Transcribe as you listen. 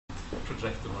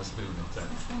projector was doing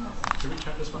it. Should we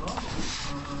turn this one off?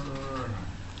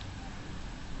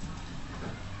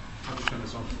 How do you turn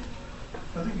this on?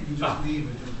 I think you can just leave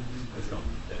it. It's gone.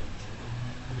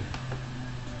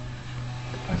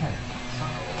 Okay, so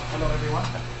hello everyone.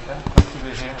 Nice to be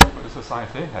here for the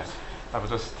society. I was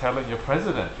just telling your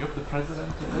president, you're the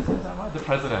president, is that right? The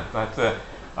president, that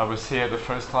I was here the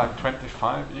first time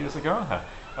 25 years ago.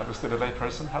 I was still a lay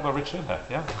person. Hello Richard,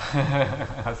 yeah.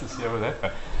 Nice to see you over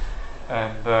there.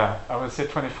 And I was here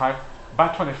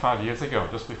about 25 years ago,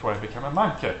 just before I became a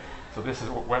monk. So this is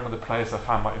one of the places I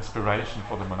found my inspiration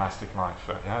for the monastic life.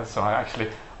 Yeah, so I actually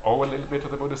owe a little bit to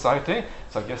the Buddha Society,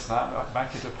 so I guess now I'm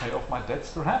back here to pay off my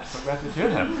debts, perhaps, of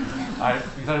gratitude.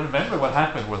 Because I remember what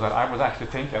happened was that I was actually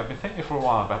thinking, I've been thinking for a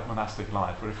while about monastic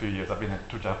life for a few years. I've been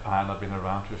to Japan, I've been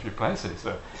around to a few places.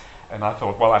 And I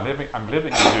thought, well, I'm living in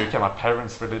the UK, my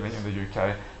parents were living in the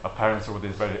UK, my parents were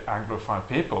these very Anglophile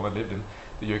people, I lived in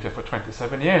the UK for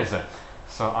 27 years.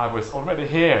 So I was already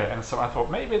here, and so I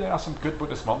thought, maybe there are some good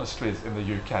Buddhist monasteries in the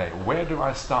UK. Where do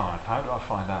I start? How do I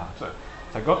find out? So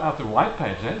I got out the white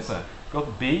pages,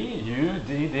 got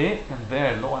B-U-D-D, and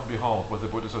there, lo and behold, was the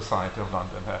Buddha Society of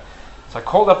London. So I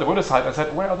called up the Buddha Society and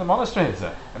said, where are the monasteries?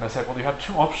 And I said, well, you have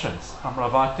two options,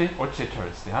 Amaravati or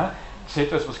Chithurst. Yeah?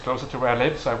 Chithurst was closer to where I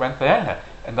lived, so I went there,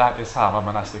 and that is how my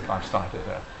monastic life started.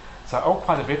 So I owe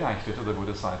quite a bit, actually, to the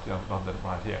Buddha Society of London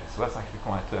right here. So that's actually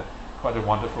quite a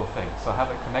wonderful thing. So I have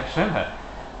a connection,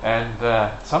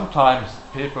 and sometimes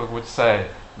people would say,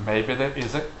 maybe there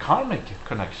is a karmic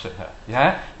connection here.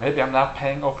 Yeah? Maybe I'm now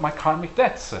paying off my karmic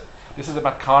debts. This is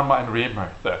about karma and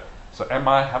rebirth. So have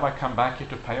I come back here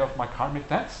to pay off my karmic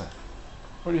debts?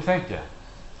 What do you think?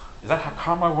 Is that how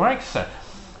karma works?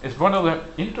 It's one of the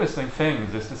interesting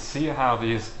things is to see how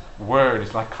these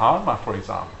words, like karma, for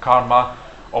example, karma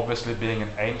obviously being an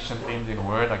ancient Indian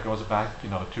word that goes back,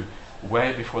 to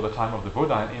way before the time of the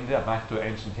Buddha in India, back to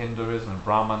ancient Hinduism and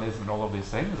Brahmanism and all of these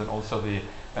things, and also the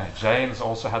Jains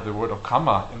also had the word of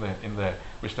Kamma in the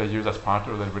which they use as part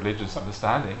of their religious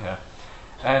understanding,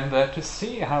 and to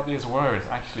see how these words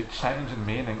actually change in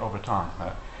meaning over time.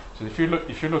 So if you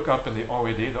look up in the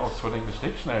OED, the Oxford English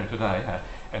Dictionary today,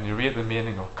 and you read the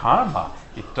meaning of karma,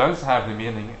 it does have the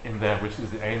meaning in there, which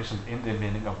is the ancient Indian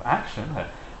meaning of action,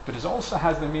 but it also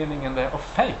has the meaning in there of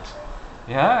fate.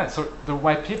 Yeah, so the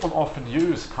way people often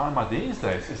use karma these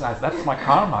days is as that's my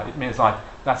karma. It means like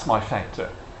that's my fate.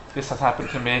 This has happened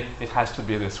to me. It has to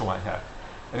be this way.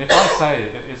 And if I say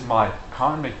it is my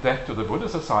karmic debt to the Buddha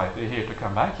Society here to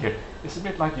come back here, it's a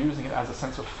bit like using it as a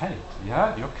sense of fate.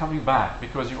 Yeah, you're coming back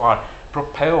because you are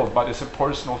propelled by this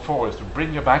impersonal force to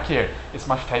bring you back here. It's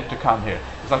my fate to come here.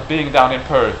 It's like being down in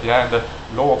Perth, yeah, and the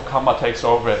law of Kamma takes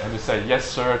over, and you say, yes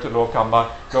sir, to law of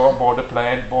Kamma, go on board the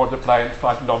plane,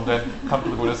 fly to London, come to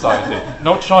the Buddha Society.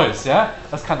 No choice, yeah?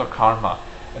 That's kind of karma.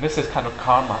 And this is kind of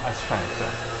karma as fate.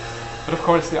 But of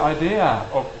course the idea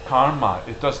of karma,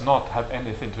 it does not have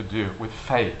anything to do with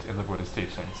fate in the Buddhist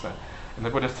teachings. In the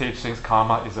Buddhist teachings,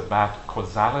 karma is about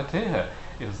causality. It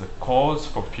is the cause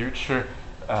for future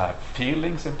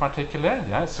feelings in particular.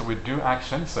 Yeah? So we do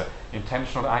actions,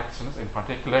 intentional actions in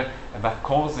particular, and that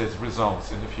causes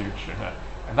results in the future.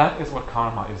 And that is what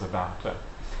karma is about.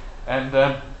 And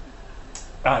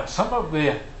some of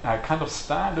the kind of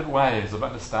standard ways of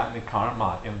understanding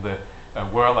karma in the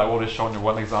world, I've already shown you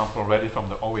one example already from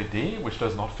the OED, which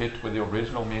does not fit with the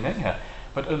original meaning.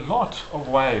 But a lot of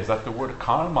ways that the word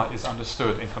karma is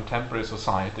understood in contemporary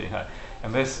society.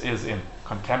 And this is in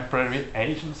contemporary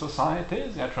Asian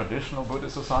societies, traditional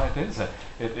Buddhist societies.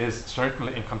 It is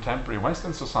certainly in contemporary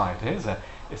Western societies.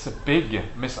 It's a big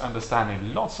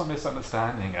misunderstanding, lots of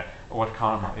misunderstanding of what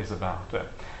karma is about.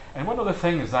 And one of the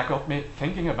things that got me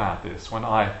thinking about this when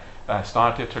I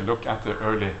started to look at the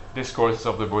early discourses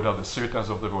of the Buddha, the suttas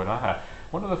of the Buddha,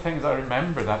 one of the things I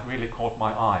remember that really caught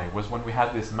my eye was when we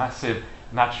had these massive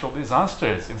natural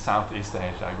disasters in Southeast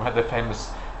Asia. We had the famous,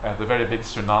 the very big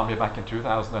tsunami back in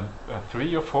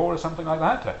 2003 or 4 or something like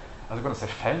that. I was going to say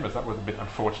famous, that was a bit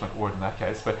unfortunate word in that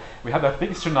case, but we had that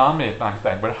big tsunami back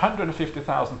then where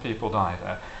 150,000 people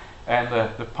died. And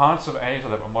the parts of Asia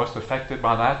that were most affected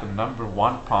by that, the number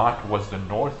one part was the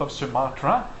north of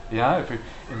Sumatra. Yeah, if you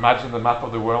imagine the map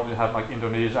of the world, you have like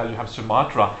Indonesia, you have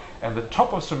Sumatra, and the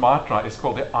top of Sumatra is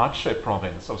called the Aceh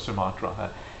province of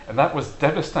Sumatra. And that was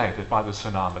devastated by the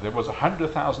tsunami. There was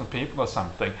 100,000 people or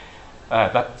something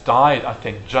that died, I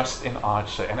think, just in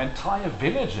Aceh. And entire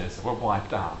villages were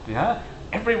wiped out. Yeah,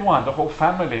 everyone, the whole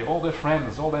family, all their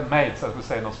friends, all their mates, as we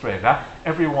say in Australia,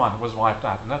 everyone was wiped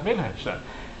out in that village.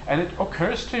 And it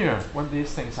occurs to you when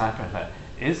these things happen,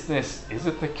 is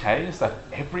it the case that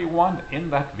everyone in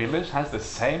that village has the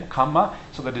same Kamma,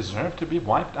 so they deserve to be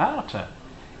wiped out?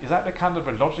 Is that a kind of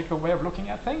a logical way of looking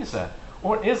at things?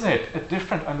 Or is it a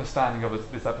different understanding of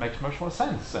it that makes much more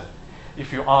sense?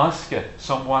 If you ask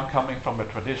someone coming from a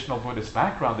traditional Buddhist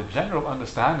background, the general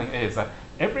understanding is that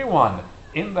everyone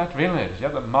in that village,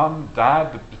 the mum,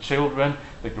 dad, the children,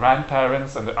 the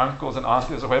grandparents, and the uncles and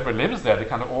aunties, or whoever lives there, the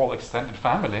kind of all extended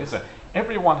families,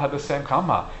 everyone had the same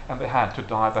Kamma, and they had to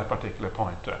die at that particular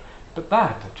point. But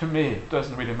that, to me,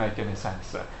 doesn't really make any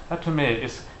sense. That, to me,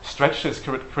 stretches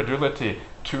credulity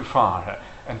too far.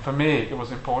 And for me, it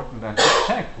was important then to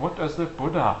check, what does the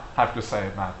Buddha have to say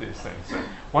about these things?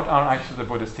 What are actually the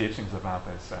Buddhist teachings about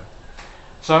this?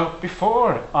 So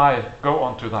before I go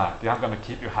on to that, I'm going to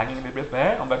keep you hanging a little bit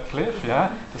there on that cliff,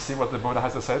 to see what the Buddha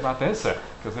has to say about this,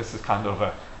 because this is kind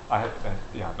of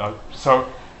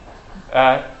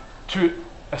to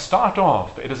start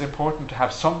off, it is important to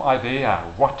have some idea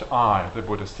what are the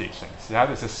Buddhist teachings.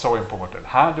 This is so important.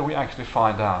 How do we actually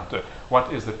find out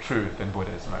what is the truth in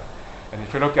Buddhism? And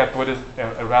if you look at Buddhism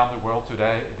around the world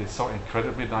today, it is so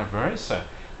incredibly diverse. There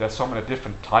are so many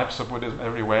different types of Buddhism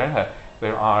everywhere.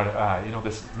 There are,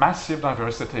 this massive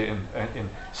diversity in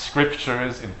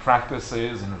scriptures, in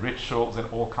practices, in rituals, and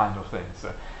all kinds of things.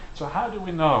 So how do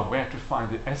we know where to find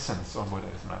the essence of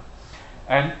Buddhism?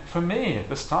 And for me,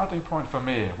 the starting point for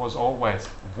me was always,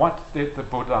 what did the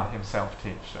Buddha himself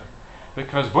teach?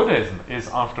 Because Buddhism is,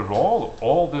 after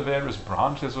all the various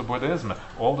branches of Buddhism,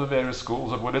 all the various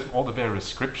schools of Buddhism, all the various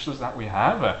scriptures that we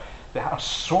have, their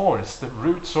source, the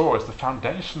root source, the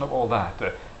foundation of all that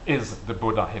is the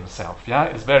Buddha himself.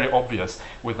 It's very obvious.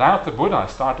 Without the Buddha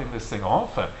starting this thing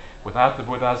off, without the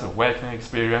Buddha's awakening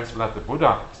experience, without the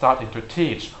Buddha starting to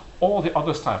teach, all the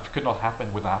other stuff could not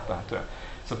happen without that.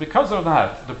 So because of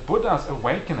that, the Buddha's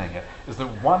awakening is the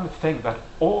one thing that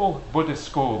all Buddhist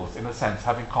schools, in a sense,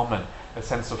 have in common, a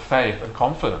sense of faith and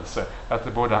confidence that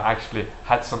the Buddha actually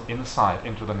had some insight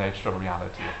into the nature of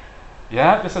reality.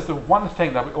 This is the one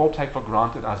thing that we all take for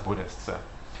granted as Buddhists.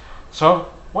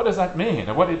 So what does that mean?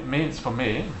 And what it means for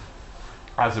me,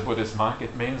 as a Buddhist monk,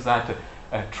 it means that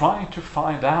trying to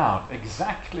find out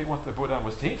exactly what the Buddha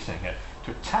was teaching,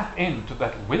 to tap into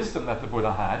that wisdom that the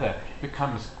Buddha had,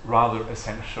 becomes rather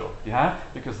essential.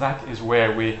 Because that is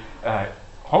where we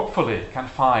hopefully can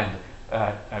find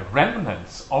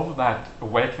remnants of that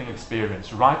awakening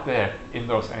experience right there in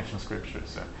those ancient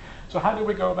scriptures. So how do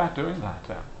we go about doing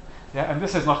that? And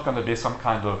this is not going to be some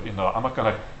kind of, I'm not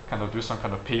going to kind of do some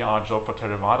kind of PR job for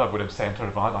Theravada, Buddhism saying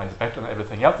Theravada is better than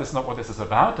everything else. This is not what this is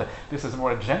about. This is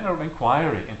more a general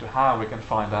inquiry into how we can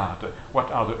find out what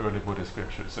are the early Buddhist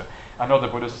scriptures. I know the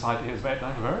Buddhist society is very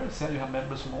diverse. You have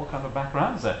members from all kinds of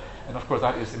backgrounds, and of course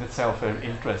that is in itself very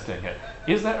interesting.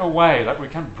 Is there a way that we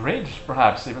can bridge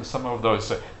perhaps even some of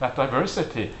those, that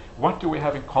diversity? What do we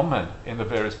have in common in the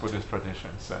various Buddhist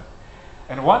traditions?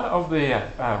 And one of the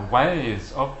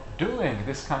ways of doing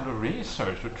this kind of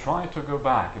research, to try to go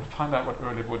back and find out what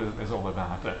early Buddhism is all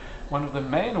about, one of the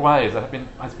main ways that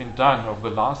has been done over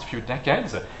the last few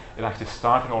decades, it actually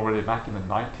started already back in the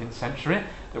 19th century.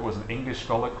 There was an English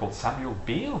scholar called Samuel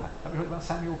Beal. Have you heard about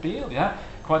Samuel Beal?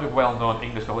 Quite a well-known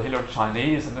English scholar. He learned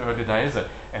Chinese in the early days,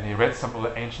 and he read some of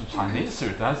the ancient Chinese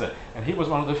sutras, and he was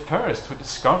one of the first who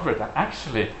discovered that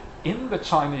actually in the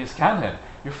Chinese canon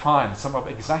you find some of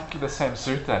exactly the same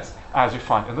sutras as you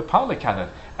find in the Pali canon,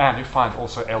 and you find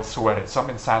also elsewhere,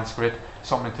 some in Sanskrit,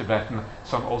 some in Tibetan,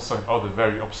 some also in other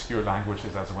very obscure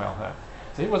languages as well.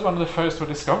 So he was one of the first to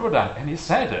discover that, and he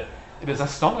said, it is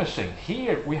astonishing.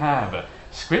 Here we have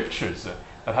scriptures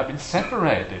that have been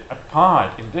separated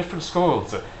apart in different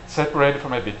schools, separated for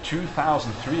maybe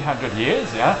 2,300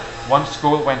 years. One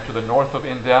school went to the north of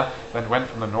India, then went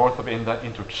from the north of India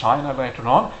into China later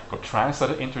on, got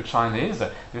translated into Chinese.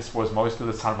 This was mostly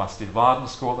the Sarvastivadin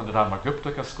school and the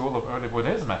Dharmaguptaka school of early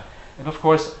Buddhism. And of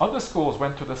course, other schools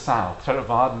went to the south,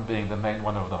 Theravadan being the main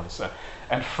one of those.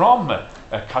 And from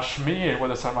Kashmir, where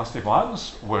the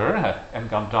Sarvastivadins were, and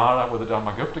Gandhara, where the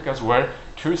Dharmaguptakas were,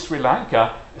 to Sri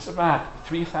Lanka is about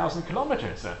 3,000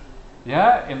 kilometers.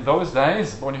 In those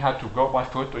days, when you had to go by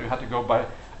foot or you had to go by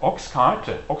ox cart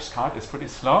is pretty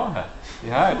slow.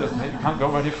 You can't go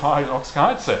very far in ox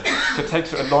carts. So it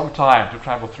takes you a long time to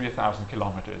travel 3,000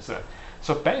 kilometers.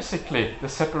 So basically, the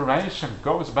separation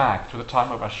goes back to the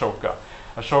time of Ashoka.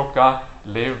 Ashoka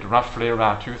lived roughly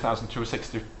around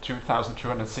 2260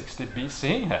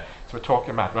 BC. So we're talking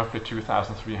about roughly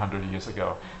 2,300 years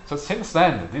ago. So since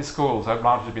then, these schools have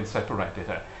largely been separated.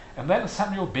 And then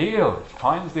Samuel Beal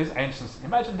finds these ancients.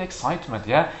 Imagine the excitement,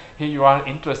 Here you are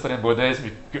interested in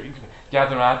Buddhism, you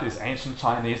gather out these ancient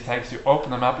Chinese texts, you open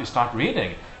them up, you start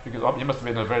reading. because he must have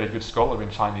been a very good scholar in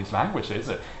Chinese languages.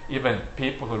 Even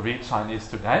people who read Chinese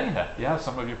today,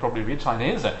 some of you probably read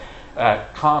Chinese,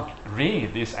 can't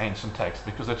read these ancient texts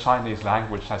because the Chinese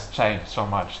language has changed so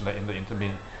much in the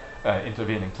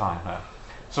intervening time.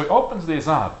 So he opens these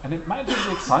up, and imagine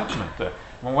the excitement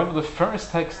when one of the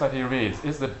first texts that he reads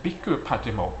is the Bhikkhu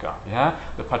Patimokkha.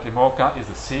 The Patimokkha is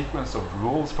the sequence of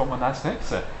rules for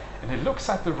monastics, and he looks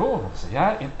at the rules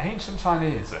in ancient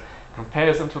Chinese,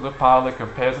 compares them to the Pali,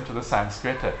 compares them to the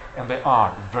Sanskrit, and they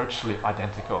are virtually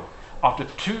identical. After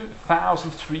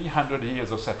 2,300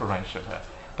 years of separation,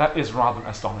 that is rather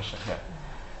astonishing.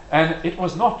 And it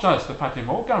was not just the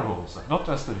Patimokkha rules, not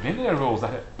just the Vinaya rules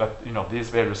that these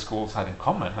various schools had in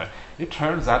common. It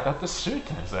turns out that the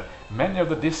suttas, many of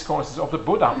the discourses of the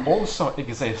Buddha, also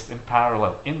exist in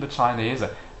parallel in the Chinese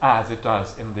as it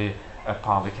does in the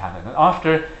Pali canon. And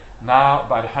after now,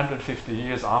 about 150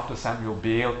 years after Samuel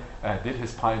Beale did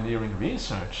his pioneering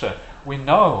research, we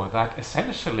know that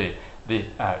essentially the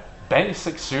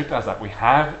basic suttas that we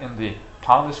have in the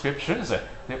Pali scriptures,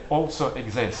 they also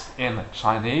exist in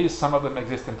Chinese. Some of them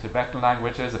exist in Tibetan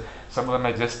languages, some of them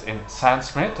exist in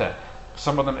Sanskrit,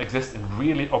 some of them exist in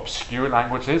really obscure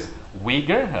languages.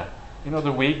 Uyghur, the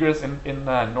Uyghurs in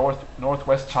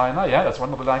northwest China, that's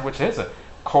one of the languages.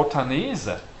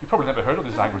 Khotanese, you probably never heard of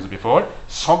these languages before.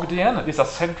 Sogdian, these are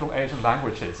Central Asian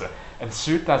languages, and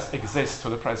suttas exist to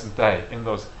the present day in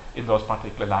those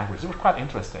particular languages. It was quite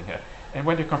interesting here. And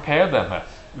when you compare them,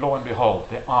 lo and behold,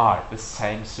 they are the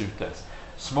same suttas.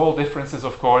 Small differences,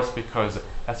 of course, because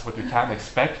that's what you can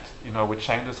expect, with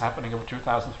changes happening over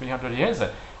 2,300 years.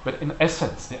 But in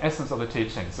essence, the essence of the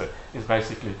teachings is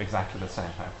basically exactly the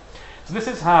same. So this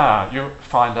is how you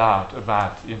find out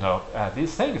about,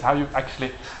 these things, how you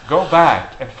actually go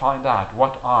back and find out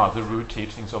what are the root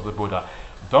teachings of the Buddha.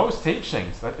 Those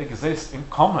teachings that exist in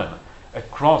common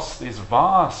across these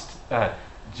vast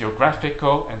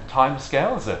geographical and time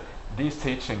scales, these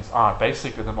teachings are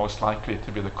basically the most likely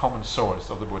to be the common source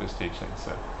of the Buddhist teachings.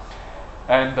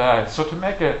 So to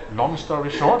make a long story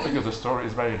short, because the story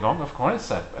is very long, of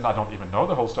course, and I don't even know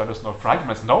the whole story, there's no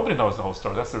fragments, nobody knows the whole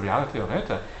story, that's the reality of it.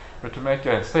 But to make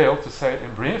to say it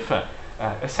in brief,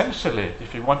 essentially,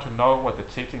 if you want to know what the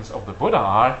teachings of the Buddha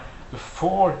are, the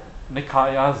four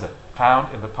Nikayas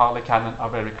found in the Pali Canon are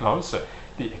very close.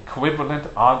 The equivalent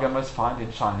agamas found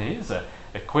in Chinese,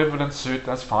 equivalent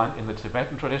suttas found in the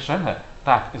Tibetan tradition,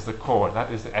 that is the core,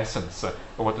 that is the essence of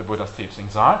what the Buddha's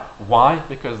teachings are. Why?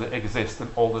 Because they exist in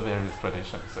all the various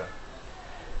traditions.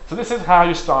 So this is how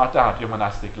you start out your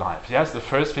monastic life. Yes, the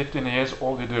first 15 years,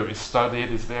 all you do is study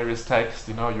these various texts.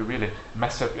 You really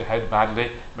mess up your head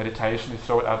badly. Meditation, you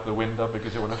throw it out the window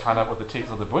because you want to find out what the teachings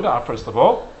of the Buddha are, first of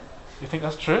all. You think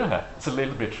that's true? It's a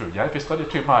little bit true. If you study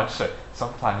too much,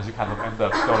 sometimes you kind of end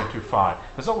up going too far.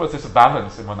 There's always this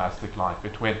balance in monastic life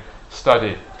between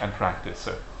study and practice.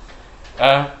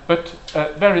 But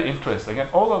very interesting. And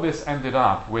all of this ended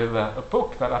up with a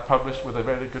book that I published with a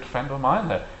very good friend of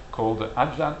mine called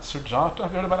Ajahn Sujata.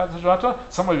 Have you heard about Ajahn Sujata?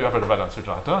 Some of you have heard about Ajahn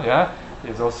Sujata,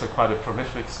 He's also quite a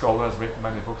prolific scholar, has written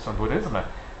many books on Buddhism.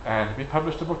 And we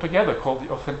published a book together called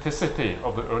The Authenticity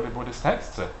of the Early Buddhist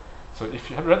Texts. So if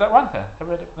you have read that one, have you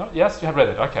read it? No? Yes, you have read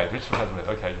it. Okay, Richard has read it.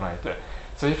 Okay, right.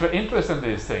 So if you're interested in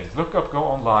these things, go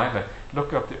online,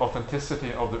 look up The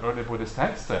Authenticity of the Early Buddhist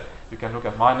Texts. You can look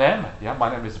at my name. My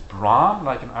name is Brahm,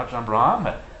 like an Ajahn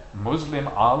Brahm. Muslim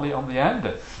Ali on the end.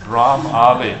 Brahm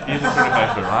Ali, easy to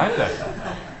remember, right?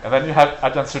 And then you have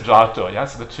Ajahn Sujato,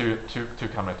 so the two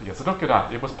come right together. So look it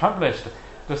up. It was published,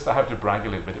 just I have to brag a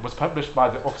little bit, it was published by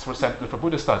the Oxford Centre for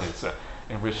Buddhist Studies,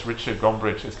 in which Richard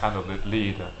Gombrich is kind of the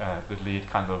lead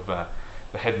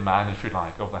the head man, if you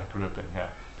like, of that grouping here.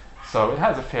 So it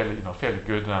has a fairly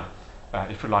good,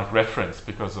 if you like, reference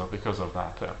because of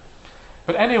that.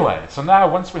 But anyway, so now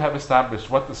once we have established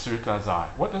what the suttas are,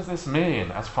 what does this mean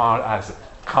as far as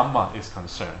Kamma is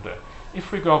concerned?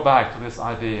 If we go back to this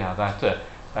idea that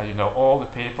all the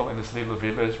people in this little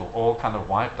village were all kind of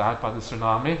wiped out by the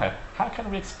tsunami, how can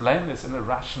we explain this in a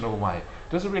rational way?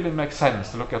 Does it really make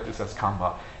sense to look at this as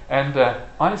Kamma? And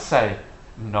I say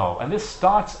no. And this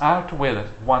starts out with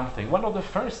one thing. One of the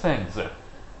first things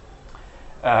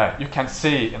you can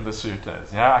see in the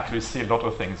suttas. Actually see a lot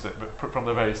of things from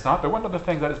the very start. But one of the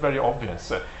things that is very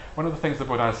obvious, one of the things the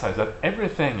Buddha says, that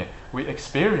everything we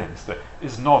experienced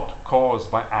is not caused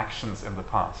by actions in the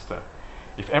past.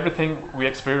 If everything we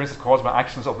experience is caused by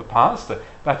actions of the past,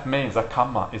 that means that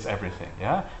Kamma is everything.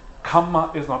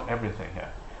 Kamma is not everything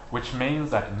here. which means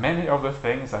that many of the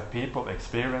things that people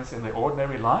experience in their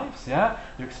ordinary lives,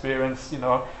 you experience,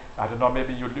 I don't know,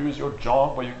 maybe you lose your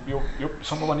job, or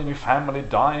someone in your family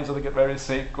dies, or they get very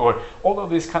sick, or all of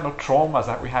these kind of traumas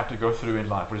that we have to go through in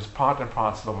life, which is part and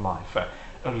parcel of life.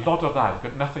 A lot of that has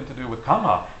got nothing to do with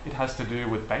karma. It has to do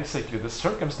with basically the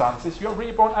circumstances. You're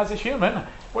reborn as a human.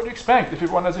 What do you expect? If you're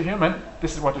born as a human,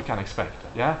 this is what you can expect.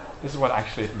 This is what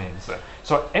actually it means.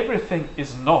 So everything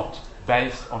is not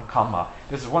based on karma.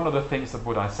 This is one of the things the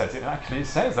Buddha says. It actually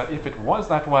says that if it was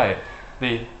that way,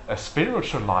 the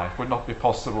spiritual life would not be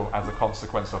possible as a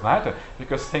consequence of that,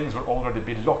 because things would already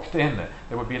be locked in.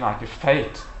 There would be like a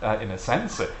fate, in a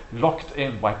sense, locked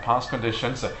in by past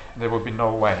conditions, and there would be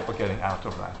no way of getting out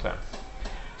of that.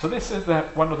 So this is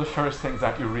one of the first things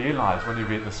that you realize when you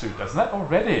read the sutras, and that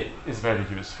already is very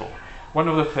useful. One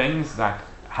of the things that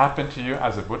happen to you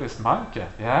as a Buddhist monk,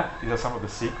 these are some of the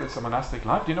secrets of monastic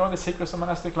life. Do you know the secrets of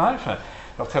monastic life?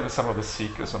 I'll tell you some of the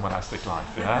secrets of monastic life.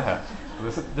 So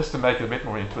this is just to make it a bit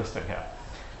more interesting here.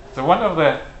 So one of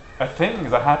the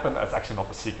things that happen, it's actually not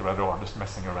a secret at all, I'm just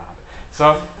messing around.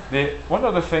 So one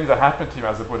of the things that happen to you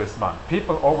as a Buddhist monk,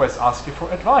 people always ask you for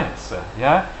advice,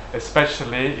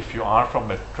 especially if you are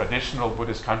from a traditional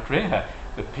Buddhist country.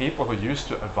 The people who used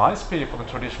to advise people in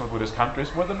traditional Buddhist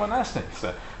countries were the monastics.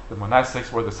 The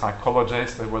monastics were the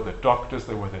psychologists, they were the doctors,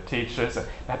 they were the teachers. They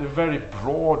had a very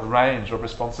broad range of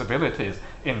responsibilities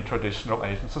in traditional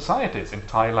Asian societies, in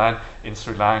Thailand, in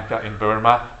Sri Lanka, in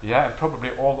Burma, and probably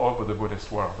all over the Buddhist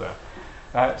world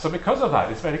there. So because of that,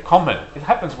 it's very common. It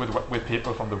happens with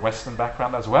people from the Western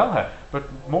background as well, but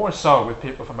more so with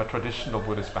people from a traditional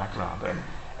Buddhist background.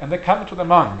 And they come to the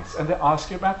monks and they ask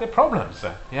you about their problems.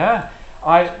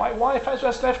 My wife has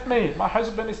just left me. My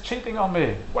husband is cheating on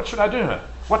me. What should I do?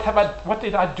 What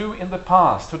did I do in the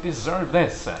past to deserve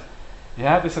this?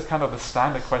 This is kind of the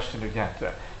standard question you get.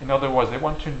 In other words, they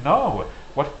want to know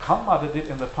what karma they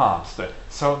did in the past,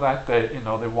 so that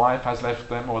their wife has left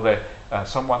them, or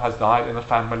someone has died in the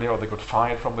family, or they got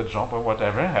fired from the job, or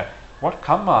whatever. What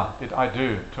karma did I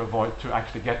do to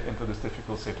actually get into this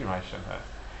difficult situation?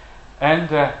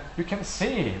 And you can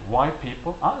see why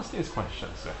people ask these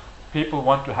questions. People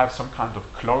want to have some kind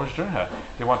of closure.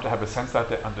 They want to have a sense that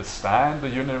they understand the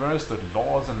universe, the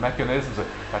laws and mechanisms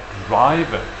that drive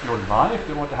your life.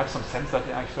 They want to have some sense that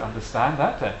they actually understand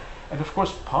that. And of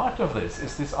course, part of this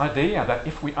is this idea that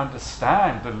if we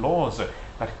understand the laws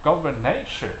that govern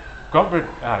nature, govern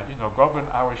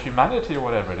our humanity, or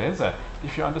whatever it is,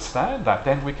 if you understand that,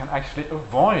 then we can actually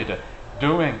avoid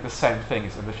doing the same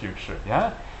things in the future.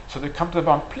 So they come to the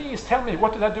monk, please tell me,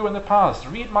 what did I do in the past?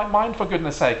 Read my mind, for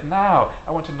goodness sake. Now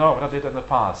I want to know what I did in the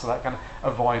past, so that I can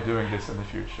avoid doing this in the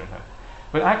future.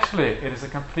 But actually, it is a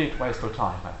complete waste of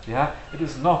time. It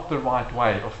is not the right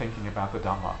way of thinking about the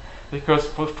Dhamma. Because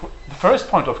for the first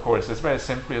point, of course, is very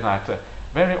simply that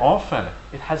very often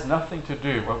it has nothing to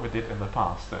do with what we did in the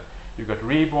past. You got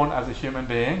reborn as a human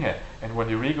being, and when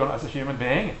you're reborn as a human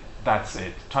being, that's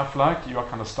it. Tough luck, you are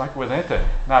kind of stuck with it.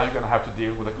 Now you're going to have to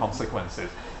deal with the consequences.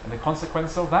 And the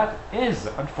consequence of that is,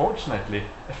 unfortunately,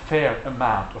 a fair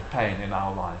amount of pain in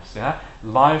our lives.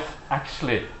 Life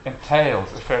actually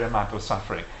entails a fair amount of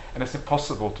suffering. And it's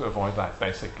impossible to avoid that,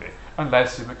 basically.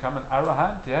 Unless you become an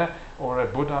arahant, or a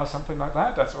Buddha or something like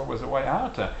that. That's always a way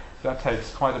out. That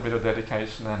takes quite a bit of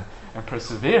dedication and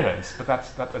perseverance. But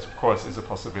that, of course, is a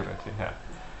possibility here.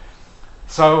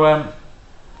 So,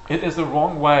 it is the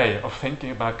wrong way of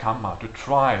thinking about karma to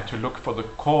try to look for the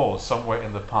cause somewhere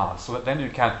in the past, so that then you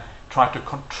can try to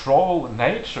control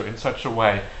nature in such a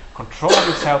way, control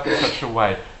yourself in such a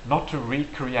way, not to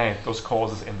recreate those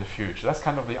causes in the future. That's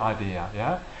kind of the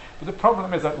idea, But the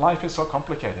problem is that life is so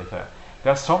complicated there.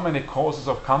 There are so many causes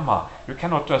of karma. You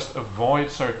cannot just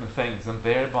avoid certain things and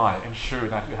thereby ensure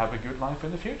that you have a good life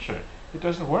in the future. It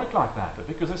doesn't work like that,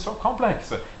 because it's so complex.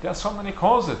 There are so many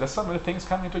causes, there's so many things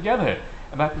coming together,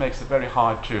 and that makes it very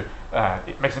hard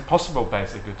it makes it impossible,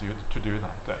 basically, to do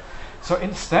that. So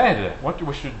instead, what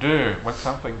we should do when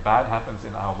something bad happens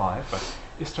in our life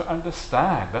is to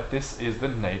understand that this is the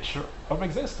nature of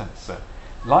existence.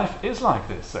 Life is like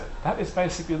this. That is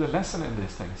basically the lesson in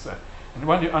these things. And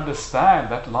when you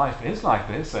understand that life is like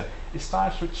this, it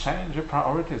starts to change your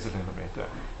priorities a little bit.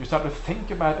 You start to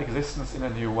think about existence in a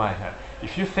new way.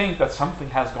 If you think that something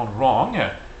has gone wrong,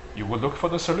 you will look for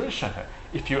the solution.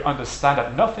 If you understand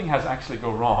that nothing has actually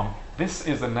gone wrong, this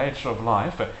is the nature of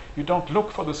life, you don't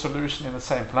look for the solution in the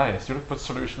same place. You look for the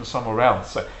solution somewhere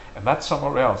else. And that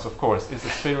somewhere else, of course, is the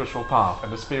spiritual path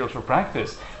and the spiritual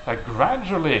practice that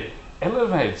gradually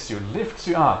elevates you, lifts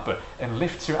you up, and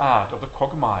lifts you out of the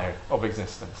quagmire of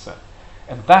existence.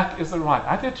 And that is the right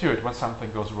attitude when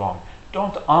something goes wrong.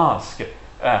 Don't ask,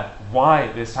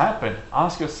 why this happened,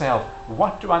 ask yourself,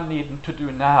 what do I need to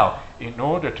do now in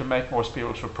order to make more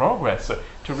spiritual progress,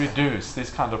 to reduce these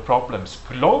kind of problems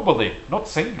globally, not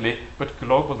singly, but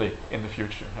globally in the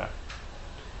future.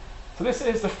 So this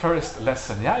is the first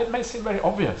lesson. Yeah, it may seem very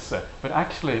obvious, but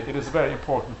actually it is a very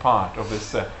important part of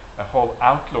this whole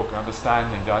outlook and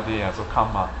understanding the ideas of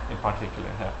Kamma in particular.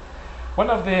 One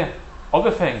of the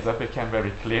other things that became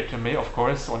very clear to me, of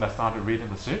course, when I started reading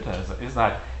the sutras, is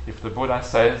that if the Buddha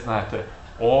says that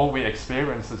all we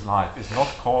experience in life is not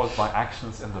caused by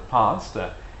actions in the past,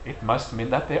 it must mean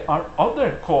that there are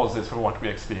other causes for what we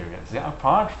experience,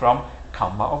 apart from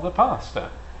Kamma of the past.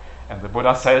 And the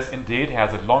Buddha says, indeed, he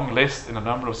has a long list in a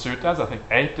number of sutras, I think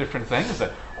 8 different things.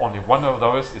 Only one of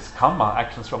those is Kamma,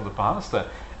 actions from the past.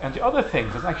 And the other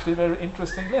things is actually a very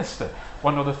interesting list.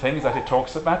 One of the things that he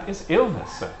talks about is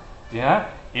illness.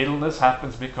 Illness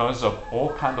happens because of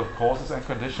all kind of causes and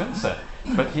conditions,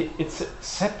 but it's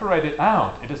separated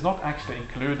out. It is not actually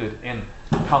included in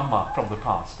Kamma from the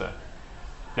past.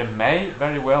 There may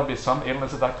very well be some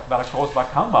illnesses that are caused by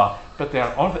Kamma, but there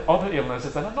are other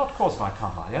illnesses that are not caused by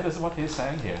Kamma. This is what he's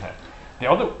saying here.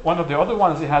 One of the other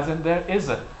ones he has in there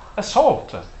is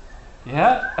assault.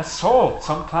 Assault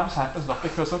sometimes happens not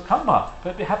because of Kamma,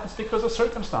 but it happens because of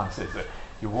circumstances.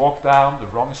 You walk down the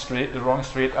wrong street at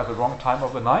the wrong time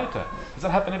of the night. Does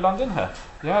that happen in London?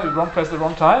 The wrong place at the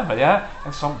wrong time.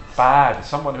 And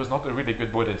someone who's not a really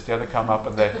good Buddhist, they come up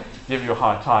and they give you a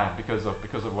hard time because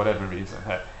of whatever reason.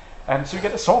 And so you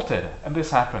get assaulted, and this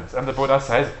happens. And the Buddha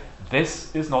says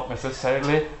this is not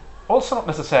necessarily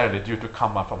due to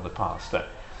Kamma from the past.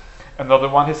 Another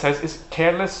one he says is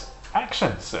careless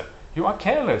actions. You are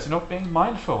careless, you're not being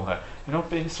mindful, you're not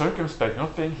being circumspect, you're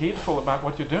not being heedful about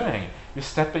what you're doing. You're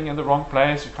stepping in the wrong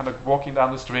place, you're kind of walking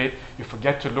down the street, you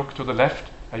forget to look to the left.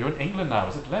 Are you in England now?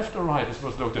 Is it left or right? You're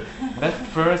supposed to look to left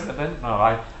first, and then,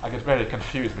 I get very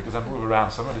confused because I move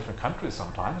around so many different countries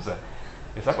sometimes.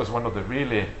 If that was one of the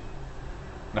really...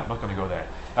 No, I'm not going to go there.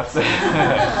 Let's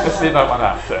leave that one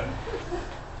out.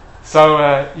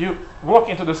 So you walk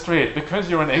into the street because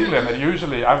you're in England, and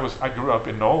usually I grew up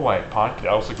in Norway partly.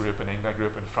 I also grew up in England, I grew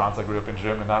up in France, I grew up in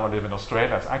Germany, now I live in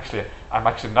Australia. I'm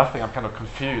actually nothing, I'm kind of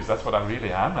confused, that's what I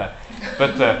really am.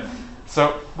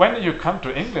 So when you come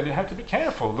to England, you have to be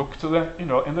careful. Look to the,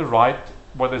 in the right,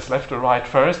 whether it's left or right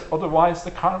first, otherwise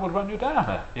the car will run you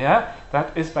down.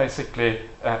 That is basically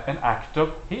an act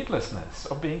of heedlessness,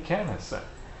 of being careless.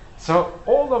 So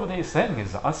all of these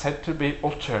things are said to be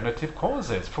alternative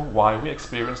causes for why we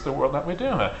experience the world that we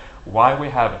do, why we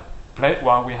have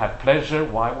pleasure,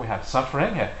 why we have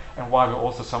suffering, and why we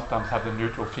also sometimes have the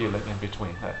neutral feeling in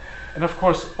between. And of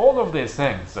course, all of these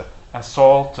things,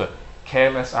 assault,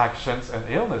 careless actions, and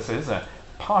illnesses,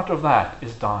 part of that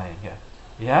is dying.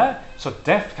 So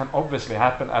death can obviously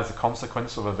happen as a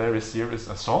consequence of a very serious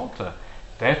assault.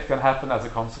 Death can happen as a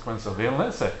consequence of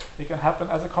illness. It can happen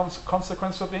as a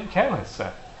consequence of being careless.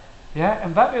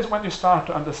 And that is when you start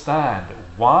to understand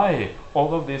why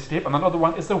all of these people. And another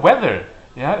one is the weather.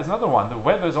 There's another one. The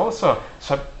weather is also,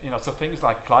 so things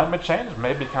like climate change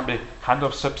maybe can be kind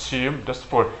of subsumed just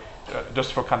for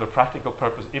kind of practical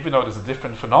purpose. Even though it is a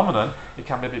different phenomenon, it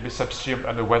can maybe be subsumed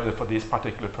under weather for these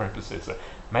particular purposes.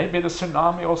 Maybe the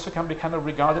tsunami also can be kind of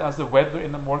regarded as the weather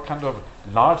in a more kind of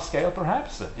large scale,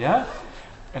 perhaps.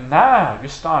 And now you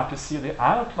start to see the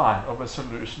outline of a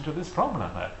solution to this problem.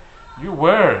 You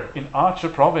were in Archer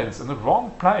province in the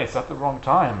wrong place at the wrong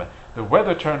time. The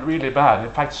weather turned really bad.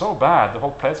 In fact, so bad, the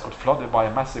whole place got flooded by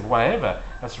a massive wave.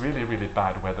 That's really, really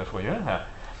bad weather for you.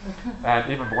 And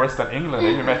even worse than England.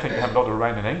 You may think they have a lot of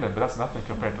rain in England, but that's nothing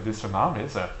compared to these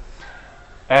tsunamis.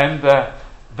 And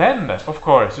then, of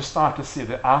course, you start to see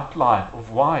the outline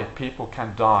of why people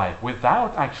can die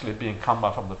without actually being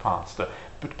Kamma from the past,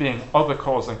 but being other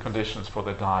causes and conditions for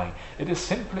their dying. It is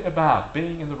simply about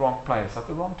being in the wrong place at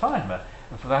the wrong time.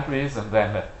 And for that reason,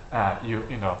 then,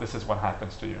 this is what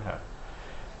happens to you.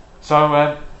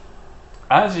 So,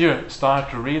 as you start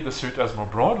to read the sutras more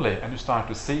broadly, and you start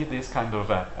to see these kind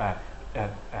of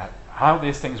how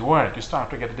these things work, you start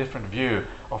to get a different view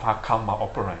of how Kamma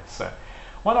operates.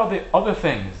 One of the other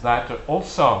things that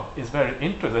also is very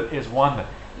interesting is one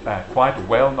quite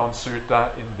well-known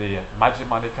sutta in the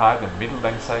Majjhima Nikaya, the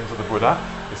middle-length sayings of the Buddha.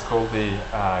 It's called the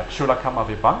Chulakamma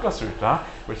Vibhanga Sutta,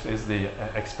 which is the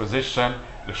exposition,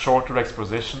 the shorter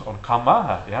exposition on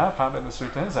Kamma, found in the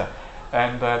sutras.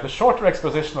 And the shorter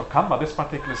exposition of Kamma, this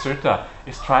particular sutta,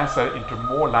 is translated into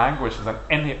more languages than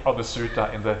any other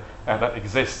sutta in that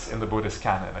exists in the Buddhist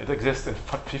canon. It exists in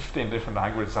 15 different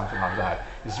languages, something like that.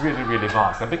 It's really, really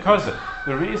vast. And because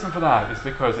the reason for that is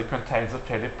because it contains a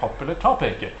fairly popular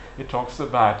topic. It talks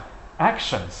about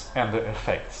actions and the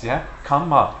effects, yeah,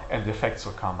 kamma and the effects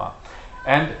of kamma.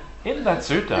 And in that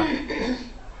sutta,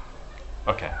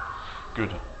 okay,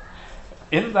 good.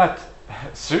 In that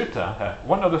sutta,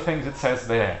 one of the things it says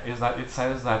there is that it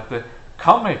says that the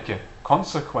karmic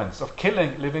consequence of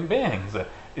killing living beings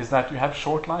is that you have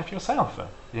short life yourself.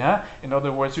 Yeah, in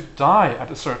other words, you die at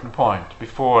a certain point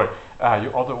before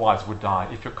you otherwise would die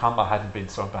if your karma hadn't been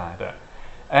so bad.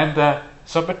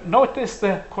 But notice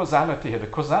the causality here. The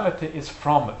causality is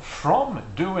from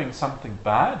doing something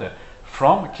bad,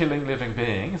 from killing living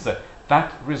beings,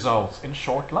 that results in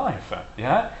short life.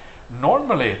 Yeah.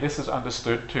 Normally, this is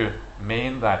understood to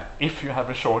mean that if you have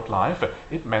a short life,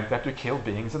 it meant that you killed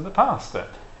beings in the past.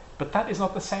 But that is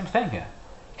not the same thing.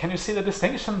 Can you see the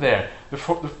distinction there? The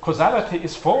causality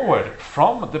is forward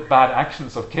from the bad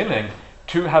actions of killing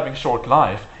to having short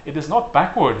life. It is not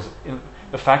backwards in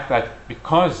the fact that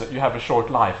because you have a short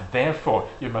life, therefore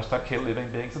you must have killed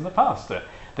living beings in the past.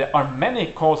 There are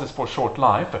many causes for short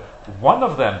life. One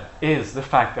of them is the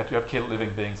fact that you have killed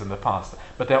living beings in the past.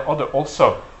 But there are other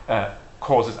also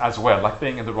causes as well, like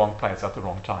being in the wrong place at the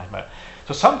wrong time.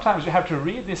 So sometimes you have to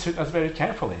read these suttas very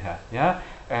carefully here. Yeah?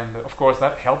 And of course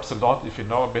that helps a lot if you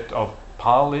know a bit of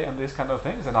Pali and these kind of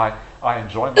things. And I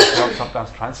enjoy myself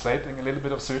sometimes translating a little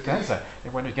bit of suttas.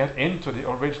 And when you get into the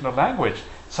original language,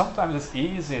 sometimes it's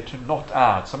easier to knot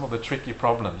out some of the tricky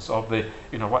problems of the,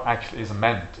 what actually is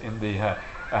meant in the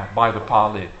by the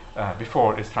Pali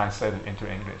before it's translated into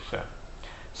English.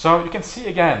 So you can see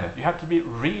again, you have to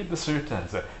read the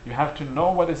suttas. You have to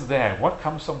know what is there, what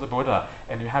comes from the Buddha,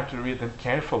 and you have to read them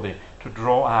carefully to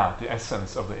draw out the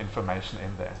essence of the information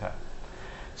in there.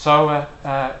 So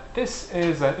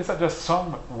these are just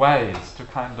some ways to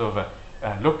kind of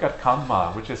look at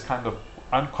Kamma, which is kind of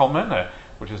uncommon,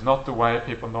 which is not the way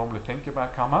people normally think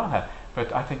about Kamma,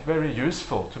 but I think very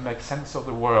useful to make sense of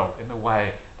the world in a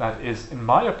way that is, in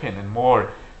my opinion,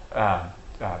 more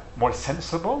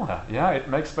sensible. Yeah, it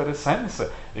makes better sense.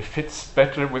 It fits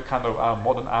better with kind of our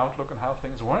modern outlook on how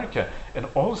things work. And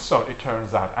also, it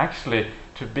turns out actually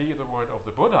to be the word of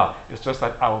the Buddha. It's just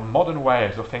that our modern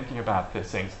ways of thinking about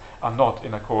these things are not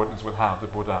in accordance with how the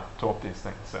Buddha taught these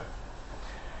things.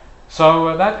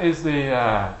 So that is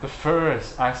the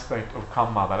first aspect of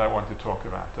Kamma that I want to talk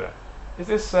about. Is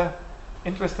this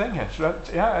interesting?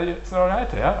 Yeah, it's all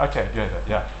right. Yeah, okay, good.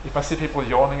 Yeah, if I see people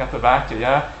yawning at the back,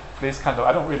 yeah. Please kind of,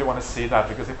 I don't really want to see that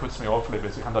because it puts me off a little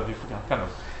bit, so kind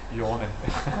of yawning.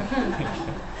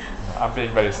 I'm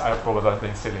being I apologize, I'm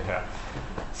being silly here.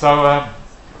 So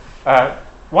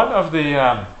one of the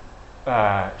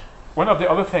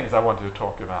other things I wanted to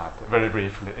talk about very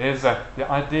briefly is the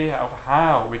idea of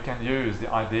how we can use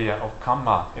the idea of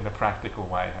Kamma in a practical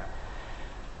way.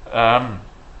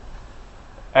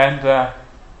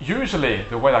 Usually,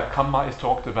 the way that Kamma is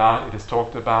talked about, it is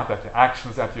talked about that the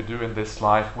actions that you do in this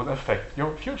life will affect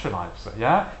your future lives.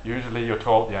 Yeah, usually you're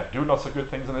told, do lots of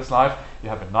good things in this life. You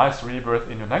have a nice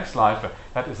rebirth in your next life.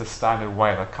 That is the standard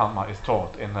way that Kamma is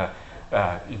taught in,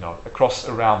 across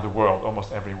around the world,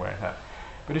 almost everywhere.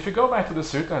 But if you go back to the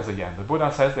suttas again, the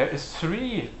Buddha says there is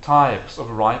 3 types of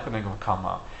ripening of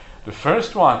Kamma. The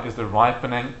first one is the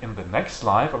ripening in the next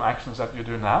life of actions that you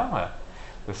do now.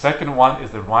 The second one is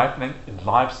the ripening in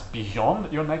lives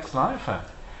beyond your next life.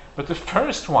 But the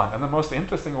first one, and the most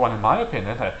interesting one in my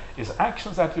opinion, is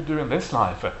actions that you do in this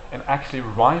life and actually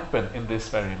ripen in this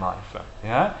very life.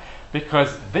 Yeah?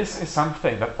 Because this is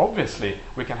something that obviously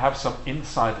we can have some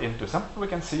insight into, something we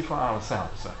can see for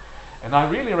ourselves. And I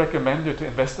really recommend you to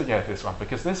investigate this one,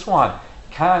 because this one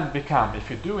can become, if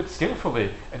you do it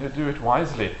skillfully and you do it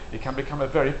wisely, it can become a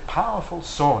very powerful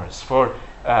source for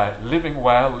living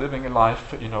well, living a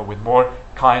life, with more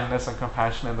kindness and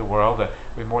compassion in the world,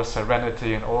 with more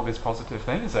serenity and all these positive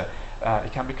things.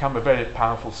 It can become a very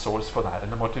powerful source for that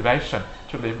and the motivation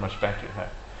to live much better.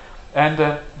 And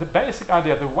the basic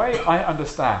idea, the way I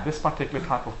understand this particular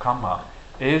type of Kamma,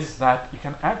 is that you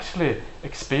can actually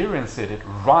experience it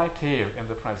right here in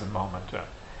the present moment.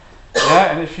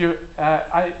 And if you,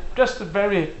 just a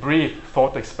very brief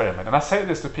thought experiment, and I say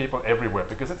this to people everywhere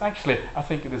because it's actually, I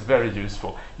think it is very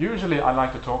useful. Usually I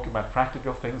like to talk about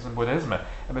practical things in Buddhism,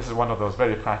 and this is one of those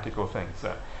very practical things.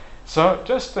 So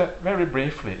just very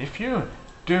briefly, if you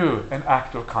do an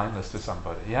act of kindness to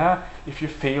somebody, if you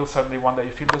feel suddenly one day,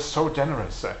 you feel just so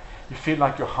generous, you feel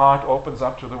like your heart opens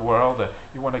up to the world,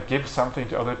 you want to give something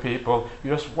to other people,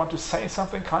 you just want to say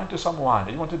something kind to someone,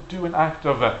 you want to do an act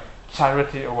of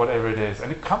charity or whatever it is,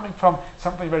 and it's coming from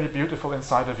something very beautiful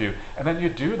inside of you, and then you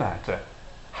do that.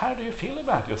 How do you feel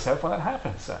about yourself when that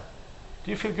happens?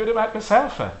 Do you feel good about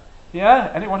yourself?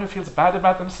 Anyone who feels bad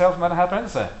about themselves when that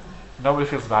happens? Nobody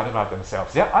feels bad about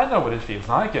themselves. I know what it feels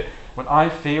like. When I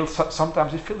feel,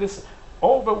 sometimes you feel this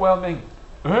overwhelming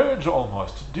urge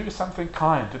almost to do something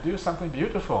kind, to do something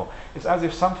beautiful. It's as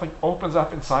if something opens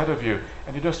up inside of you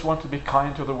and you just want to be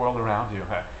kind to the world around you.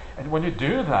 And when you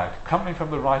do that, coming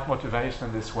from the right motivation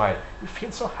in this way, you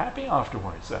feel so happy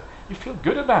afterwards. You feel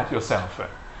good about yourself.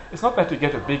 It's not that you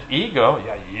get a big ego,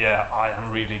 I am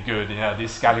really good,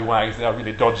 these scallywags, they are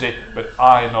really dodgy, but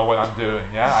I know what I'm doing,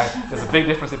 there's a big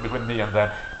difference between me and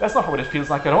them. That's not what it feels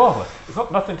like at all. It's not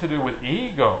nothing to do with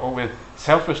ego or with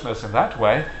selfishness in that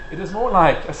way. It is more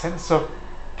like a sense of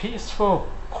peaceful,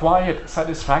 quiet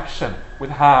satisfaction with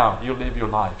how you live your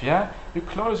life, You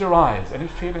close your eyes and you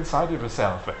feel inside of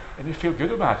yourself, and you feel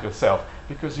good about yourself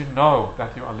because you know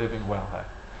that you are living well.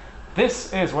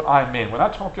 This is what I mean when I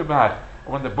talk about,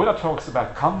 when the Buddha talks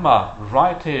about Kamma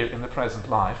right here in the present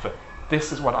life.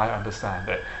 This is what I understand.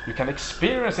 You can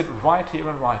experience it right here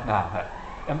and right now.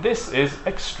 And this is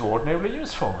extraordinarily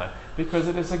useful because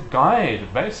it is a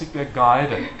guide, basically a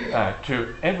guide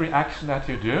to every action that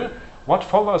you do. What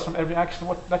follows from every action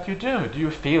that you do? Do you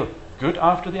feel good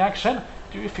after the action?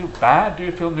 Do you feel bad? Do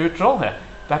you feel neutral?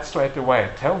 That straight away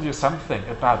tells you something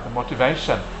about the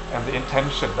motivation and the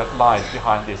intention that lies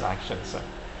behind these actions.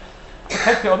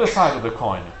 Take the other side of the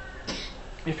coin.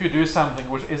 If you do something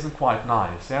which isn't quite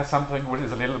nice, something which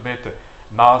is a little bit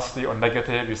nasty or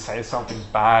negative, you say something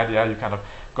bad, you kind of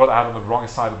got out on the wrong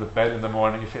side of the bed in the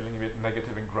morning, you're feeling a bit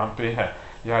negative and grumpy,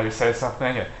 you say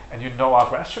something, and you know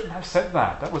after, I shouldn't have said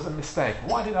that, that was a mistake,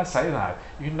 why did I say that?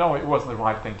 You know it wasn't the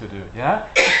right thing to do,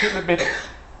 You feel a bit,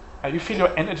 you feel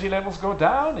your energy levels go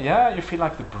down, you feel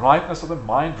like the brightness of the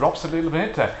mind drops a little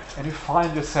bit, and you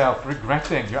find yourself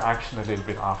regretting your action a little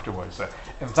bit afterwards.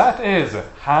 And that is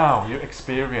how you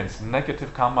experience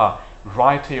negative karma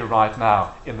right here, right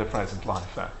now, in the present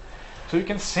life. So you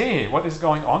can see what is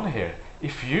going on here.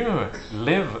 If you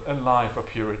live a life of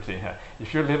purity,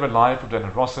 if you live a life of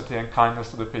generosity and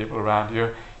kindness to the people around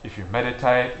you, if you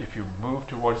meditate, if you move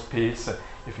towards peace,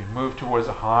 if you move towards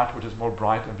a heart which is more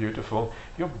bright and beautiful,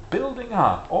 you're building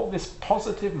up all these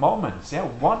positive moments,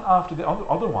 one after the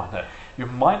other one. Your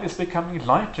mind is becoming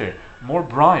lighter, more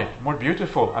bright, more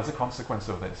beautiful as a consequence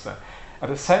of this. At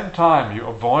the same time, you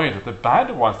avoid the bad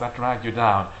ones that drag you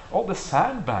down, all the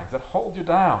sandbags that hold you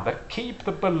down, that keep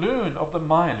the balloon of the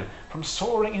mind from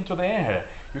soaring into the air.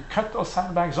 You cut those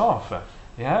sandbags off.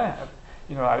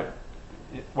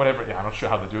 Whatever, I'm not sure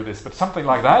how to do this, but something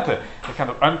like that. You kind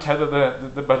of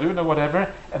untether the balloon or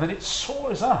whatever, and then it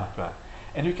soars up.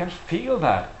 And you can feel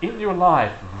that in your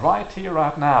life, right here,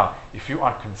 right now, if you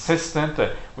are consistent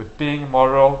with being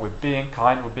moral, with being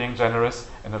kind, with being generous,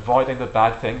 and avoiding the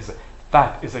bad things.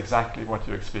 That is exactly what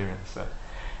you experience.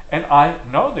 And I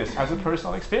know this as a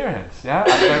personal experience. I'm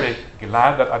very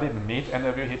glad that I didn't meet any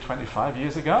of you here 25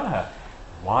 years ago.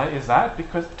 Why is that?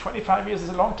 Because 25 years is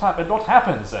a long time. A lot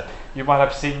happens. You might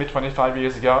have seen me 25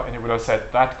 years ago and you would have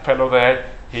said, that fellow there,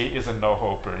 he is a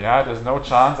no-hoper. There's no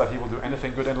chance that he will do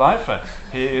anything good in life.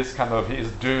 He is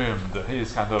doomed.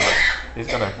 He's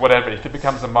gonna, whatever. If he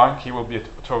becomes a monk, he will be a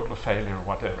total failure or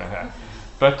whatever.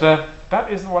 But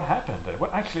that isn't what happened.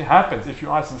 What actually happens, if you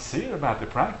are sincere about the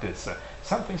practice,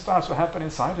 something starts to happen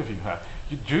inside of you.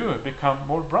 You do become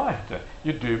more bright.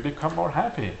 You do become more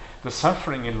happy. The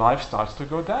suffering in life starts to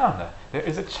go down. There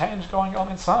is a change going on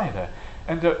inside.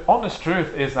 And the honest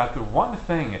truth is that the one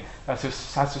thing that has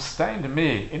sustained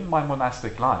me in my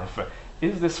monastic life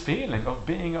is this feeling of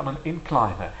being on an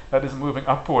incline that is moving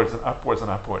upwards and upwards and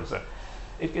upwards.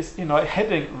 It is,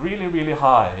 heading really, really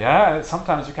high.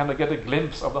 Sometimes you kind of get a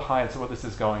glimpse of the heights of what this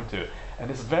is going to.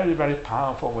 And it's very, very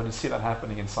powerful when you see that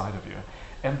happening inside of you.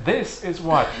 And this is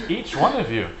what each one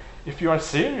of you, if you are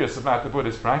serious about the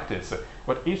Buddhist practice,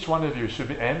 what each one of you should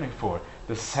be aiming for.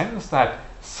 The sense that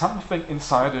something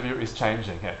inside of you is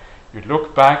changing. You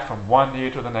look back from one year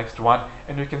to the next one,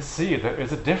 and you can see there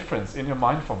is a difference in your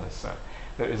mindfulness.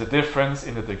 There is a difference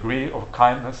in the degree of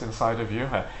kindness inside of you.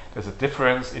 There's a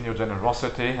difference in your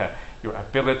generosity. Your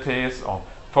abilities of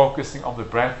focusing on the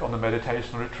breath on the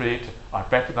meditation retreat are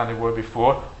better than they were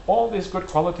before. All these good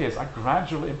qualities are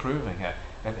gradually improving.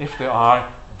 And if they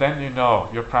are, then you know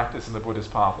you're practicing the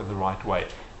Buddhist path in the right way.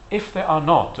 If they are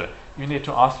not, you need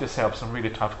to ask yourself some really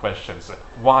tough questions.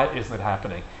 Why isn't it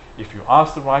happening? If you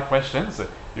ask the right questions,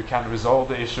 you can resolve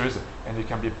the issues and you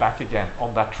can be back again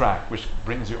on that track which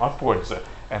brings you upwards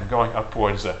and going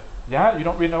upwards. You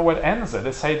don't really know where it ends.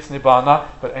 They say it's Nibbana,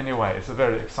 but anyway, it's a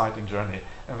very exciting journey,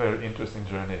 a very interesting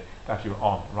journey that you're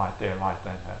on right there, right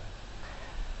then.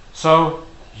 So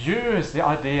use the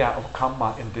idea of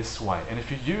Kamma in this way. And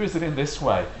if you use it in this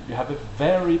way, you have a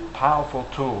very powerful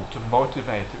tool to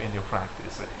motivate you in your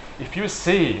practice. If you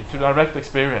see through direct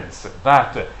experience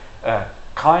that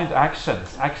kind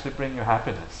actions actually bring you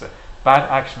happiness. Bad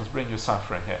actions bring you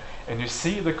suffering here. And you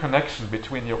see the connection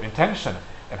between your intention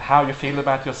and how you feel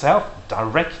about yourself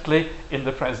directly in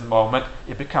the present moment.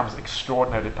 It becomes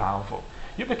extraordinarily powerful.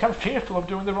 You become fearful of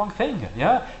doing the wrong thing,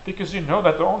 yeah? Because you know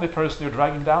that the only person you're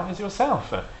dragging down is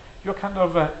yourself. You're kind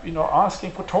of,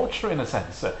 asking for torture in a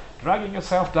sense, dragging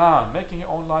yourself down, making your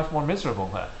own life more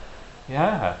miserable.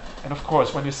 Yeah, and of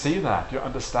course, when you see that, you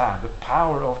understand the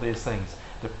power of these things,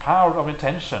 the power of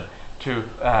intention to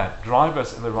drive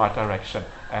us in the right direction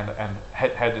and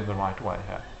head in the right way.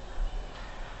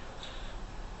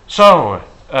 So,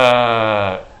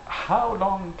 how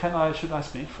long should I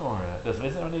speak for? Is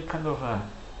there any kind of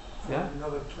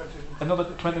another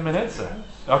 20 minutes?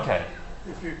 Okay.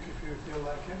 If you feel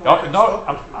like it. No,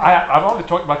 I'm only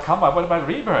talking about Kamma. What about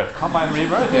Rebirth? Kamma and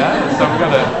Rebirth,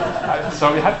 yeah.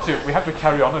 So we have to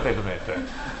carry on a little bit.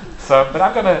 But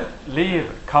I'm going to leave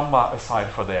Kamma aside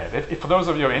for that. If for those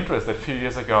of you who are interested, a few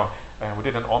years ago we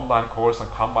did an online course on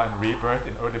Kamma and Rebirth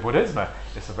in early Buddhism.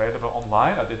 It's available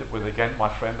online. I did it with my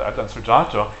friend Ajahn.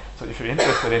 So if you're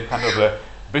interested in kind of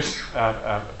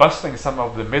busting some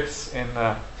of the myths in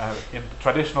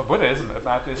traditional Buddhism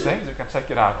about these things, you can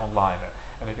check it out online,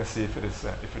 and you can see if it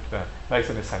makes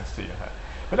any sense to you.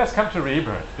 But let's come to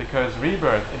Rebirth, because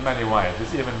Rebirth in many ways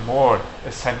is even more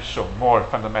essential, more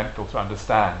fundamental to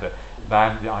understand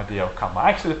than the idea of Kamma.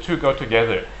 Actually, the two go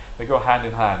together. They go hand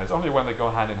in hand. It's only when they go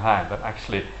hand in hand that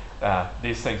actually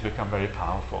these things become very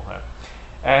powerful.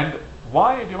 And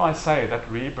why do I say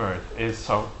that Rebirth is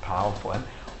so powerful? And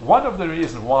one of the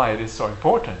reasons why it is so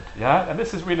important, and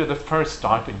this is really the first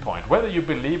starting point. Whether you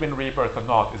believe in rebirth or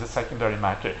not is a secondary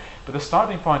matter. But the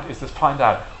starting point is to find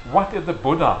out, what did the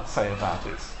Buddha say about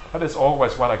this? That is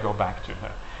always what I go back to.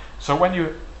 So when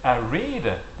you read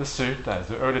the suttas,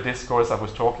 the early discourse I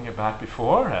was talking about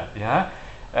before,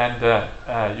 and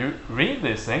you read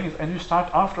these things, and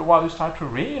after a while you start to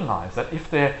realize that if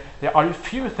there are a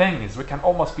few things we can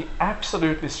almost be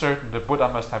absolutely certain the Buddha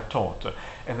must have taught.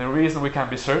 And the reason we can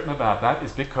be certain about that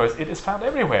is because it is found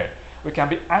everywhere. We can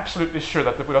be absolutely sure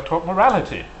that the Buddha taught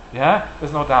morality.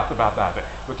 There's no doubt about that.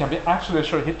 We can be absolutely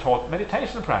sure he taught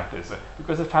meditation practice,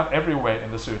 because it's found everywhere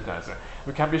in the suttas.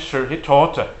 We can be sure he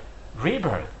taught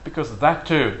rebirth, because that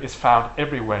too is found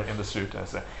everywhere in the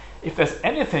suttas. If there's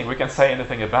anything we can say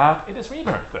anything about, it is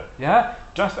rebirth.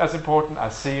 Just as important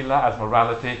as sila, as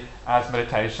morality, as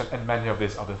meditation, and many of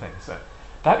these other things.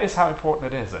 That is how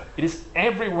important it is. It is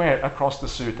everywhere across the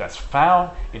suttas,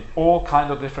 found in all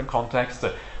kinds of different contexts.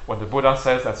 When the Buddha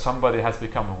says that somebody has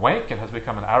become awake and has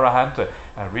become an arahant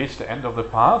and reached the end of the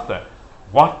path,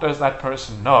 what does that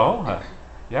person know?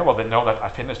 Well, they know that I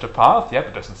finished the path, but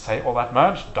it doesn't say all that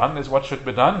much. Done is what should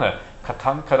be done.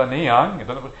 Katang karaniyang,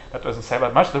 that doesn't say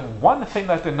that much. The one thing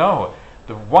that they know,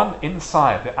 the one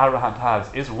insight the arahant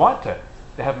has, is what?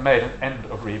 They have made an end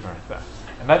of rebirth.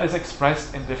 And that is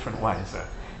expressed in different ways.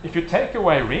 If you take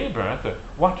away rebirth,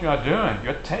 what you are doing,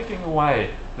 you're taking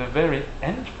away the very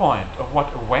end point of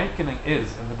what awakening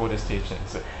is in the Buddhist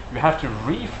teachings. You have to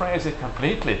rephrase it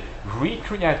completely,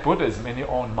 recreate Buddhism in your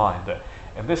own mind.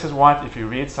 And this is why, if you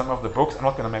read some of the books, I'm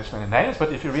not going to mention any names,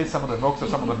 but if you read some of the books of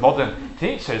some of the modern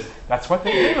teachers, that's what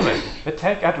they do. They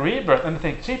take out rebirth and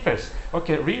think, cheapest,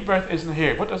 okay, rebirth isn't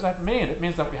here. What does that mean? It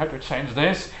means that we have to change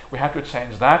this, we have to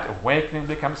change that, awakening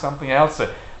becomes something else.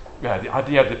 The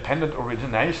idea of dependent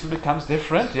origination becomes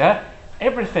different,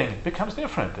 Everything becomes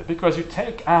different, because you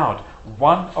take out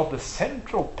one of the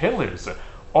central pillars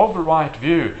of the right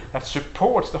view that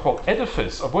supports the whole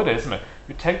edifice of Buddhism.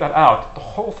 You take that out, the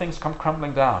whole thing's come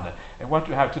crumbling down. And what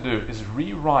you have to do is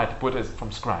rewrite Buddhism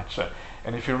from scratch.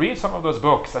 And if you read some of those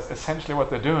books, that's essentially what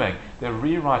they're doing. They're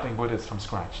rewriting Buddhism from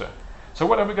scratch. So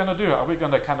what are we going to do? Are we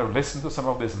going to kind of listen to some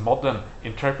of these modern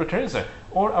interpreters?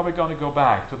 Or are we going to go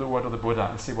back to the word of the Buddha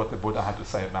and see what the Buddha had to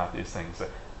say about these things?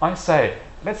 I say,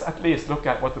 let's at least look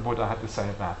at what the Buddha had to say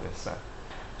about this.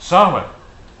 So,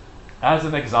 as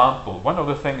an example, one of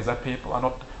the things that people are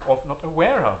not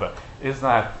aware of is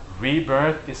that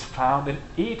rebirth is found in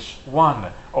each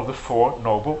one of the four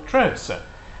noble truths.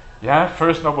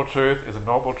 First noble truth is a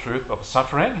noble truth of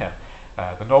suffering.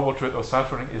 The noble truth of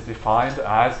suffering is defined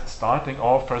as starting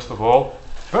off, first of all,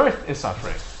 birth is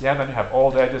suffering. Then you have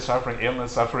old age is suffering,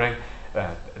 illness suffering,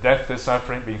 death is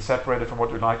suffering, being separated from what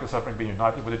you like is suffering, being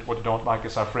united with it, what you don't like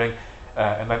is suffering.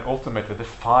 And then ultimately the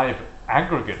five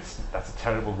aggregates, that's a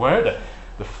terrible word,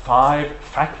 the five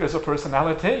factors of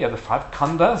personality, the five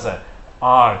khandhas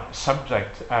are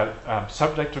subject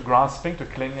to grasping, to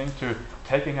clinging, to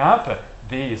taking up.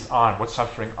 These are what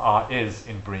suffering is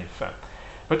in brief.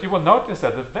 But you will notice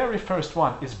that the very first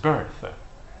one is birth.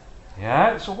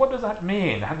 Yeah, so what does that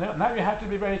mean? And now you have to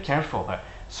be very careful.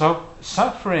 So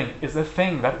suffering is the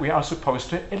thing that we are supposed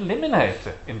to eliminate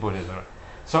in Buddhism.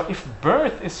 So if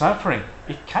birth is suffering,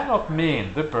 it cannot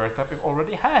mean the birth that we've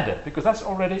already had, because that's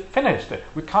already finished.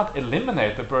 We can't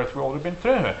eliminate the birth we've already been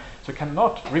through. So it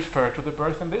cannot refer to the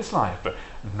birth in this life,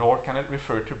 nor can it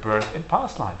refer to birth in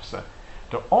past lives.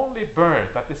 The only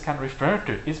birth that this can refer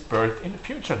to is birth in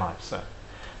future lives.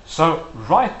 So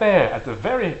right there at the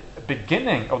very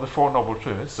beginning of the Four Noble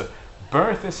Truths,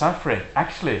 birth is suffering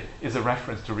actually is a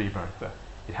reference to rebirth.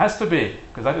 It has to be,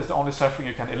 because that is the only suffering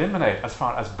you can eliminate as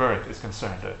far as birth is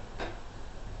concerned.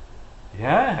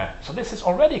 Yeah, so this is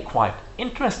already quite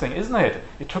interesting, isn't it?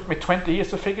 It took me 20 years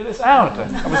to figure this out.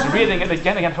 I was reading it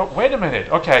again and thought, wait a minute,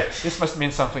 okay, this must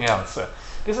mean something else.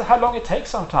 This is how long it takes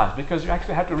sometimes, because you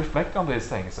actually have to reflect on these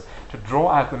things, to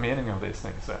draw out the meaning of these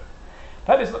things.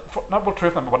 That is Noble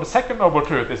Truth number one. The second Noble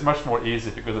Truth is much more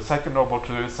easy, because the second Noble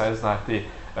Truth says that the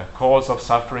cause of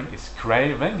suffering is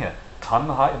craving,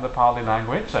 tanha in the Pali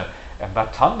language, and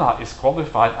that tanha is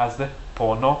qualified as the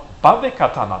pono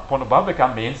bhavika tanha. Pono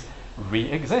bhavika means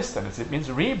re-existence, it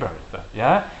means rebirth.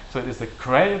 Yeah? So it is the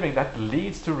craving that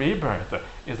leads to rebirth,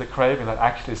 is the craving that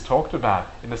actually is talked about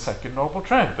in the second Noble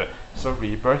Truth. So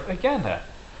rebirth again.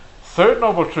 Third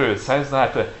Noble Truth says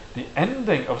that the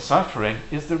ending of suffering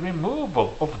is the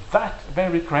removal of that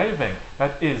very craving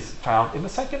that is found in the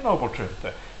second Noble Truth.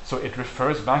 So it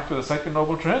refers back to the second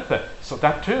Noble Truth. So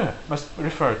that too must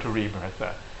refer to rebirth.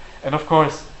 And of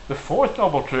course, the fourth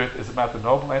Noble Truth is about the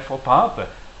Noble Eightfold Path.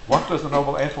 What does the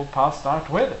Noble Eightfold Path start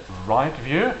with? Right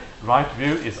view. Right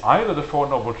view is either the Four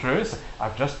Noble Truths,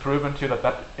 I've just proven to you that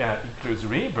that includes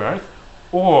rebirth,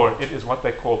 or it is what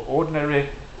they call ordinary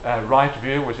right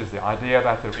view, which is the idea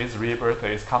that there is rebirth,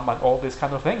 there is Kamma, and all these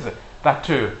kind of things. That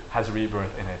too has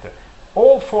rebirth in it.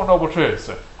 All Four Noble Truths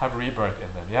have rebirth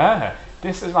in them. Yeah,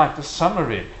 this is like the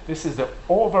summary. This is the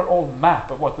overall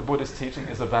map of what the Buddhist teaching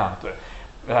is about.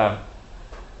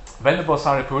 Venerable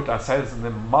Sariputta says in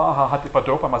the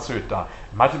Mahahatipadopama Sutta,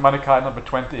 Majjhima Nikaya number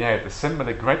 28,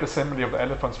 the greatest simile of the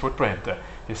elephant's footprint,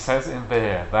 he says in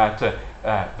there that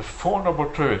the Four Noble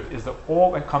Truth is the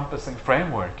all-encompassing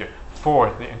framework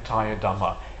for the entire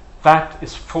Dhamma. That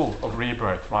is full of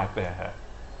rebirth right there.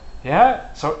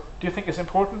 Yeah? So, do you think it's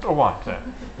important or what?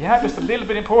 Yeah, just a little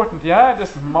bit important. Yeah,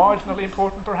 just marginally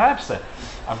important perhaps.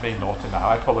 I'm being naughty now,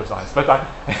 I apologize. But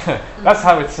that's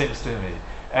how it seems to me.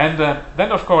 And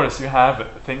then, of course, you have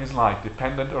things like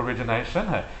dependent origination.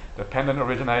 Dependent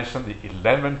origination, the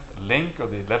 11th link or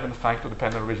the 11th factor of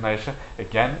dependent origination,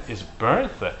 again, is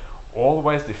birth,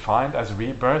 always defined as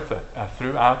rebirth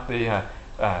throughout the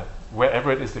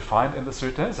wherever it is defined in the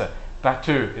suttas. That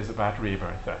too is about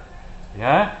rebirth.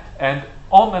 Yeah, and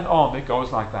on it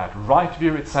goes like that. Right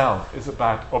view itself is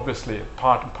about, obviously,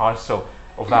 part and parcel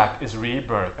of that is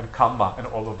rebirth and Kamma and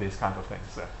all of these kind of things.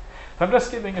 So I'm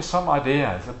just giving you some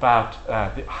ideas about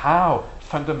how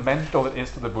fundamental it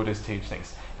is to the Buddhist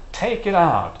teachings. Take it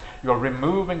out. You're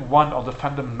removing one of the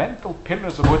fundamental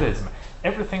pillars of Buddhism.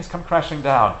 Everything's come crashing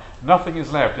down. Nothing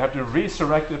is left. You have to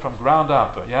resurrect it from ground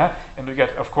up. Yeah, and you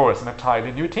get, of course, an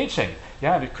entirely new teaching.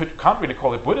 Yeah, and you can't really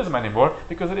call it Buddhism anymore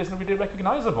because it isn't really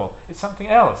recognizable. It's something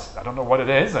else. I don't know what it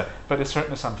is, but it's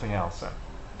certainly something else.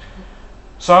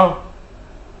 So,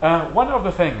 one of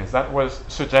the things that was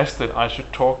suggested I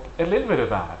should talk a little bit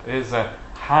about is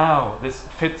how this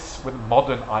fits with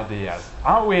modern ideas.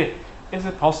 Is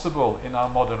it possible in our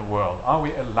modern world? Are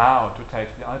we allowed to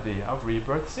take the idea of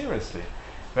rebirth seriously?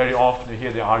 Very often you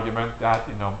hear the argument that,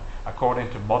 according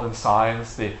to modern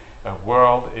science, the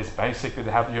world is basically, you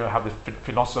have the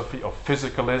philosophy of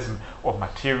physicalism or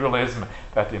materialism,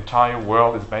 that the entire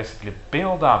world is basically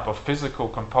built up of physical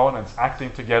components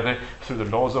acting together through the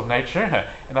laws of nature,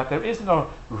 and that there is no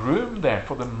room there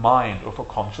for the mind or for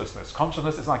consciousness.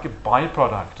 Consciousness is like a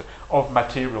byproduct of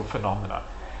material phenomena.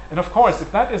 And of course,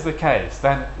 if that is the case,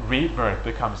 then rebirth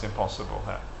becomes impossible.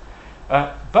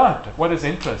 But what is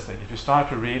interesting, if you start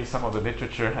to read some of the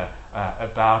literature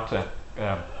about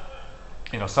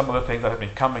some of the things that have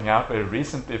been coming out very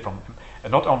recently from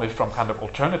not only from kind of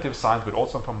alternative science but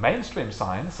also from mainstream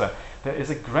science, there is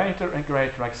a greater and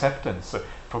greater acceptance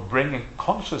for bringing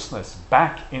consciousness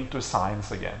back into science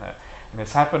again. And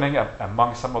it's happening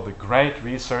among some of the great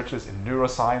researchers in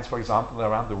neuroscience, for example,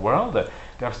 around the world.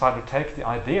 They have started to take the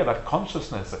idea that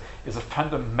consciousness is a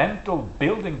fundamental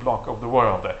building block of the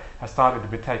world, has started to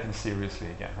be taken seriously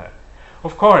again.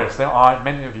 Of course, there are,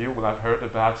 many of you will have heard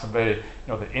about some very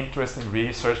the interesting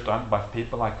research done by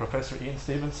people like Professor Ian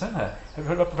Stevenson. Have you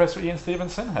heard of Professor Ian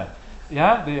Stevenson?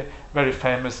 Yeah, the very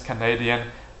famous Canadian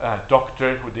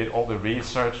doctor who did all the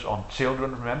research on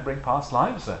children remembering past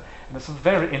lives. And there's some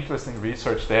very interesting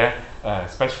research there,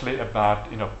 especially about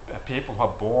people who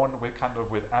are born with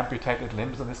with amputated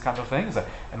limbs and these kind of things,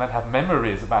 and then have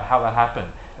memories about how that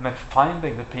happened, and then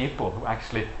finding the people who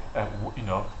actually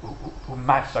who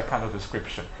match that kind of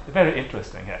description. It's very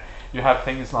interesting here. You have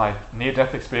things like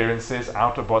near-death experiences,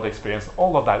 out-of-body experience,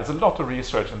 all of that. There's a lot of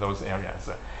research in those areas.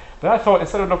 But I thought,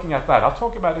 instead of looking at that, I'll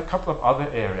talk about a couple of other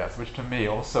areas, which to me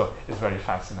also is very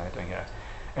fascinating here.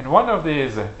 And one of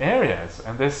these areas,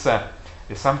 and this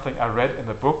is something I read in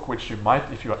a book, which you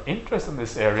might, if you are interested in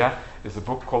this area, is a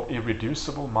book called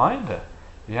Irreducible Mind.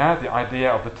 Yeah, the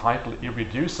idea of the title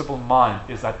Irreducible Mind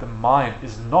is that the mind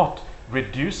is not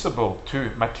reducible to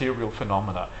material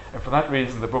phenomena. And for that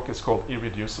reason, the book is called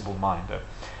Irreducible Mind.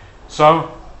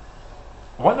 So,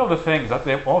 one of the things that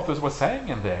the authors were saying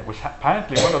in there, which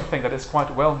apparently one of the things that is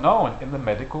quite well known in the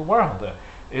medical world,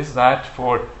 is that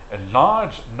for a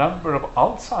large number of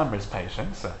Alzheimer's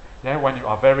patients, when you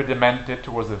are very demented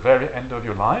towards the very end of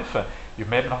your life, you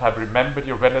may not have remembered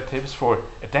your relatives for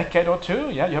a decade or two.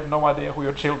 You have no idea who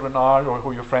your children are or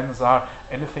who your friends are,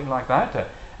 anything like that.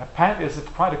 Apparently, it's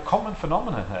quite a common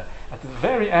phenomenon. At the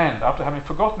very end, after having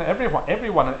forgotten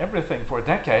everyone and everything for a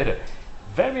decade,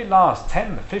 very last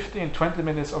 10, 15, 20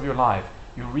 minutes of your life,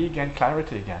 you regain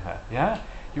clarity again.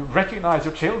 You recognize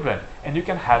your children, and you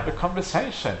can have a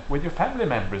conversation with your family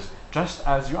members just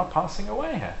as you are passing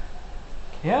away.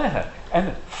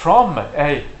 And from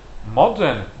a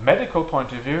modern medical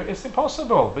point of view, it's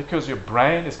impossible because your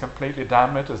brain is completely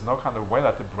damaged. There's no kind of way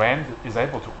that the brain is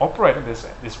able to operate in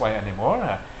this way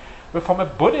anymore. But from a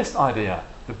Buddhist idea,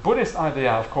 the Buddhist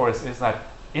idea, of course, is that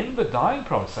in the dying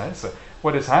process,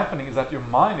 what is happening is that your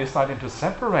mind is starting to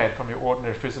separate from your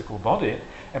ordinary physical body,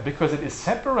 and because it is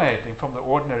separating from the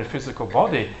ordinary physical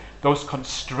body, those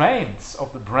constraints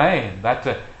of the brain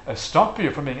that stop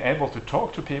you from being able to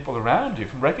talk to people around you,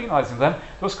 from recognizing them,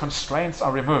 those constraints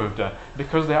are removed.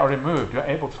 Because they are removed, you're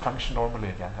able to function normally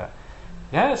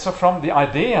again. So from the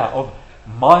idea of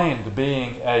mind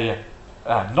being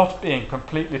not being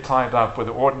completely tied up with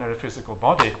the ordinary physical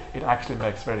body, it actually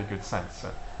makes very good sense.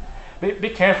 Be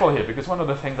careful here, because one of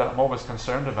the things that I'm always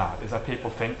concerned about is that people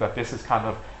think that this is kind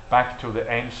of back to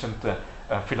the ancient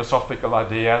philosophical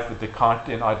ideas, the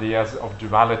Descartesian ideas of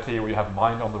duality, where you have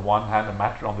mind on the one hand and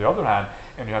matter on the other hand,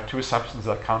 and you have two substances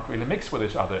that can't really mix with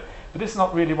each other. But this is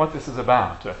not really what this is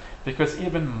about, because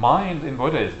even mind in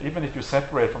Buddhism, even if you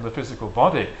separate from the physical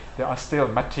body, there are still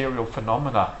material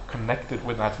phenomena connected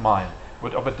with that mind,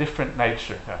 but of a different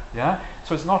nature.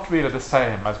 So it's not really the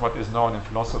same as what is known in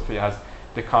philosophy as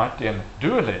Descartesian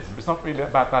dualism. It's not really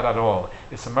about that at all.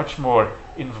 It's a much more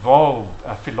involved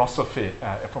philosophy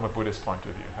from a Buddhist point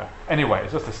of view. Anyway,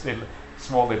 it's just a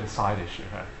small little side issue.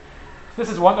 This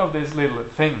is one of these little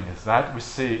things that we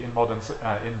see in modern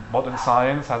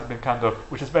science, has been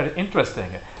which is very interesting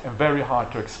and very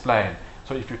hard to explain.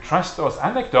 So if you trust those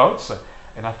anecdotes,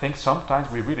 and I think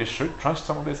sometimes we really should trust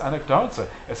some of these anecdotes,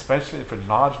 especially if a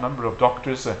large number of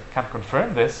doctors can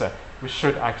confirm this, we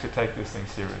should actually take this thing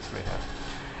seriously.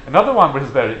 Another one which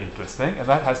is very interesting, and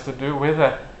that has to do with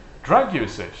drug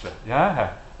usage.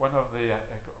 One of the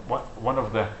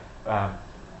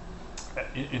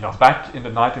back in the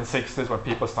 1960s, when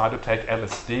people started to take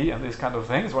LSD and these kind of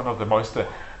things, one of the most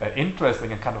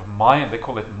interesting and kind of they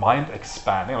call it mind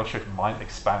expanding. I'm not sure if mind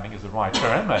expanding is the right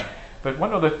term. But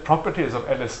one of the properties of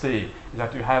LSD is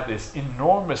that you have this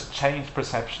enormous changed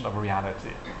perception of reality.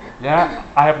 I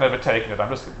have never taken it. I'm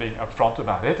just being upfront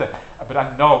about it. But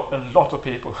I know a lot of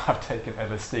people who have taken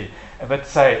LSD. And they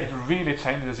say it really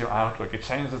changes your outlook. It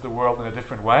changes the world in a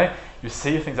different way. You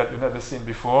see things that you've never seen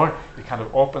before. It kind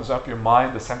of opens up your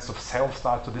mind. The sense of self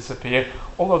starts to disappear.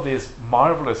 All of these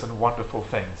marvelous and wonderful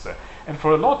things. And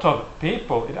for a lot of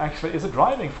people, it actually is a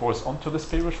driving force onto the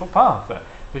spiritual path.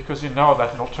 Because you know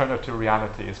that an alternative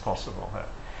reality is possible.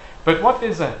 But what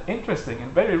is interesting, in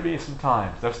very recent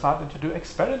times, they're starting to do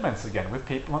experiments again with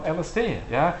people on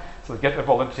LSD. So get a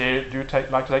volunteer. Do you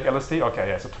like to take LSD?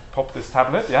 Okay, so pop this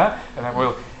tablet.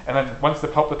 And then once they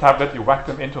pop the tablet, you whack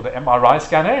them into the MRI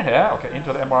scanner.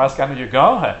 Into the MRI scanner you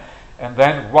go. And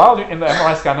then while you're in the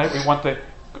MRI scanner, we want a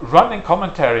running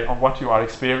commentary on what you are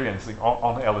experiencing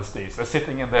on LSD. So they're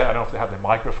sitting in there. I don't know if they have the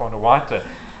microphone or what.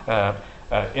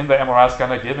 In the MRI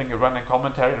scanner, giving a running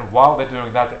commentary, and while they're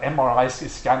doing that, the MRI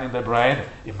is scanning their brain.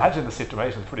 Imagine the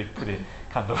situation; it's pretty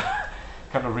kind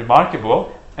of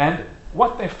remarkable. And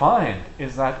what they find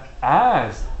is that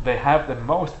as they have the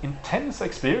most intense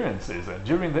experiences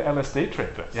during the LSD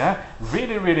trip,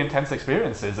 really, really intense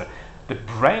experiences, the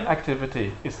brain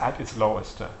activity is at its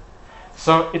lowest.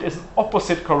 So it is an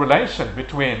opposite correlation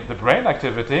between the brain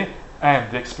activity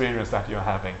and the experience that you're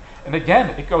having. And again,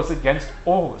 it goes against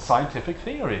all scientific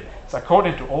theory. So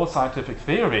according to all scientific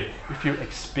theory, if you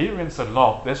experience a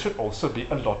lot, there should also be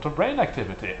a lot of brain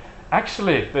activity.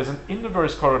 Actually, there's an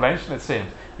inverse correlation, it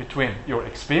seems, between your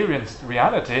experienced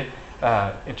reality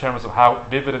in terms of how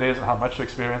vivid it is and how much you're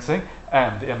experiencing,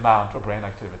 and the amount of brain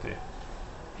activity.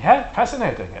 Yeah,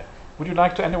 fascinating. Would you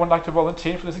anyone like to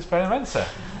volunteer for this experiment, sir?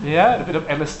 Yeah, a bit of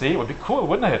LSD would be cool,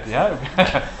 wouldn't it?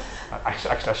 Yeah.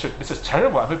 Actually, I should. This is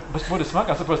terrible. I'm a Buddhist monk.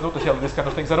 I'm supposed not to tell these kind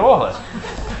of things at all.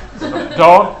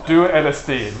 Don't do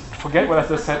LSD. Forget what I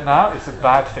just said now. It's a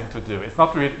bad thing to do. It's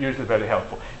not usually very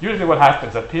helpful. Usually what happens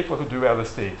is that people who do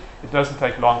LSD, it doesn't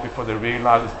take long before they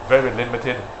realize it's very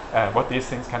limited what these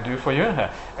things can do for you.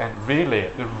 And really,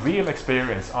 the real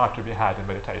experience are to be had in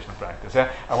meditation practice.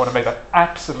 Yeah? I want to make that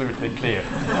absolutely clear.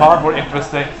 Far more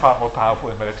interesting, far more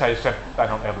powerful in meditation than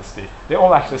on LSD. They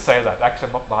all actually say that. Actually,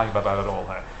 I'm not lying about that at all.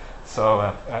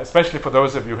 So, especially for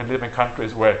those of you who live in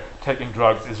countries where taking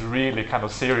drugs is really kind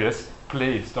of serious,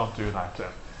 please don't do that.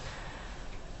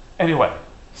 Anyway,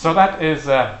 so that is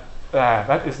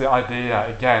the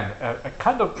idea again. A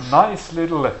kind of nice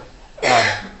little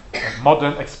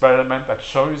modern experiment that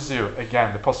shows you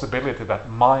again the possibility that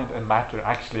mind and matter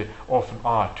actually often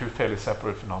are two fairly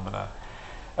separate phenomena.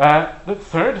 The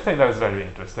third thing that is very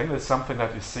interesting is something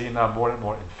that you see now more and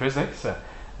more in physics.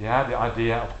 The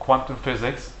idea of quantum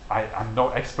physics. I'm no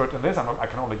expert in this. I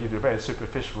can only give you a very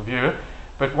superficial view.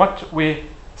 But what we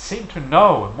seem to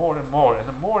know more and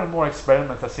the more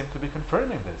experiments that seem to be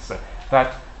confirming this,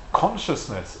 that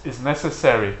consciousness is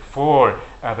necessary for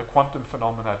the quantum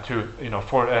phenomena to, you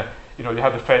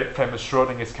have the famous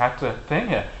Schrodinger's cat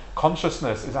thing.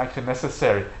 Consciousness is actually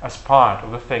necessary as part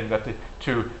of the thing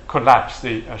to collapse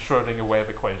the Schrödinger wave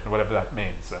equation, whatever that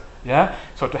means.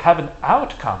 So to have an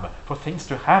outcome, for things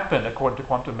to happen according to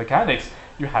quantum mechanics,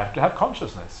 you have to have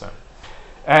consciousness.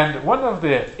 And one of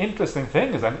the interesting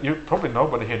things, and probably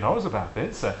nobody here knows about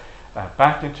this,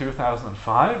 back in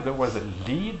 2005 there was a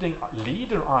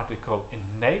leader article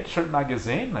in Nature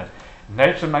magazine.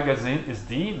 Nature magazine is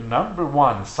the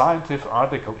 #1 scientific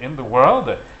article in the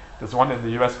world. There's one in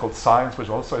the US called Science, which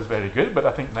also is very good, but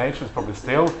I think Nature is probably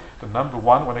still the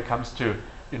 #1 when it comes to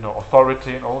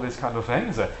authority and all these kind of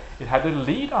things. It had a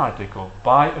lead article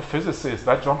by a physicist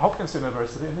at Johns Hopkins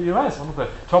University in the US, one of the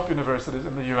top universities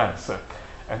in the US.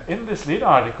 And in this lead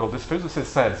article, this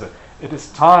physicist says, it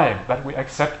is time that we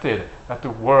accepted that the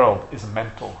world is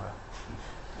mental.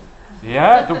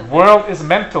 Yeah, the world is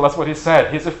mental, that's what he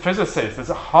said. He's a physicist, he's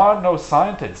a hard-nosed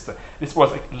scientist. This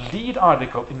was a lead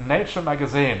article in Nature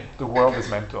magazine, the world is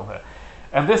mental.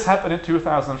 And this happened in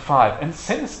 2005. And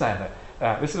since then,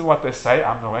 this is what they say,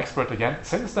 I'm no expert again,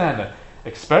 since then,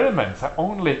 experiments have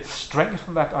only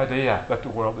strengthened that idea that the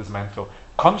world is mental.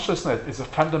 Consciousness is a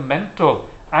fundamental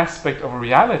aspect of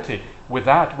reality,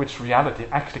 without which reality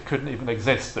actually couldn't even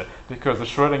exist, because the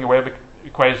Schrödinger wave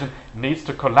equation needs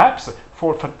to collapse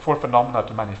for phenomena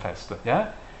to manifest.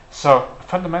 So a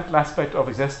fundamental aspect of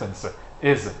existence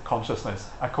is consciousness,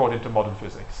 according to modern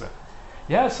physics.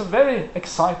 So very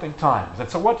exciting times. And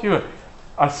so what you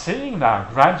are seeing now,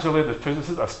 gradually the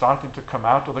physicists are starting to come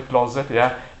out of the closet.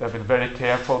 They've been very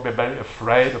careful, been very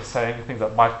afraid of saying things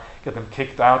that might get them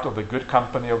kicked out of the good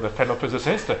company of the fellow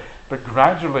physicists. But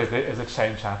gradually there is a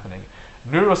change happening.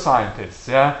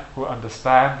 Neuroscientists, who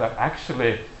understand that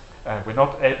actually we're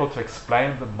not able to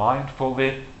explain the mind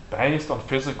fully based on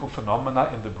physical phenomena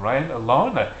in the brain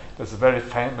alone. There's a very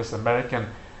famous American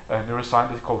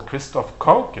neuroscientist called Christoph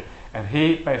Koch, and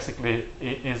he basically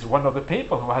is one of the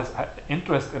people who has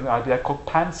interest in the idea called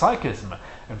panpsychism.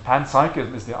 And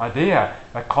panpsychism is the idea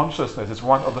that consciousness is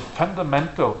one of the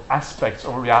fundamental aspects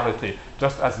of reality,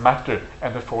 just as matter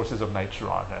and the forces of nature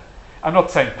are. I'm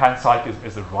not saying panpsychism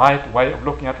is the right way of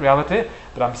looking at reality,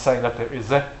 but I'm saying that there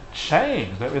is a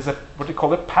change, there is what we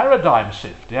call a paradigm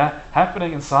shift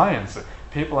happening in science.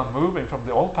 People are moving from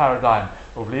the old paradigm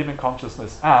of leaving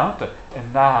consciousness out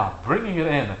and now bringing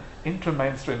it into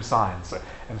mainstream science.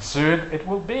 And soon it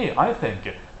will be, I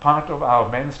think, part of our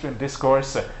mainstream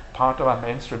discourse, part of our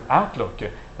mainstream outlook,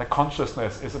 that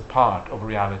consciousness is a part of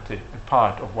reality, a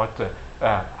part of what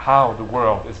how the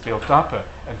world is built up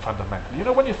and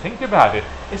fundamental. When you think about it,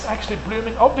 it's actually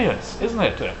blooming obvious, isn't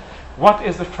it? What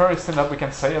is the first thing that we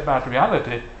can say about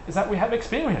reality is that we have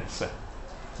experience.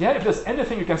 If there's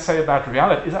anything you can say about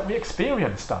reality, is that we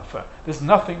experience stuff. There's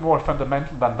nothing more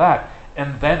fundamental than that.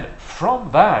 And then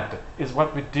from that is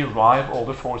what we derive all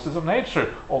the forces of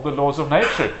nature, all the laws of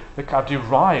nature that are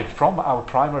derived from our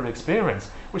primary experience,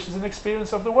 which is an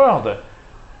experience of the world.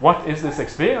 What is this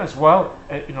experience? Well,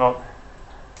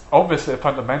 obviously a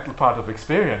fundamental part of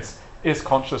experience is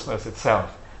consciousness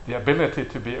itself, the ability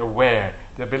to be aware,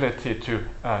 the ability to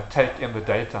take in the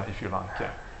data, if you like.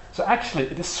 So actually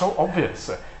it is so obvious,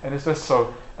 and it's just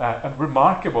so and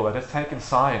remarkable that it's taken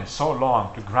science so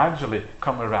long to gradually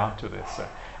come around to this.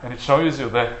 And it shows you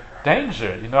the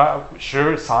danger.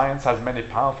 Sure, science has many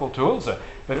powerful tools,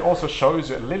 but it also shows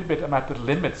you a little bit about the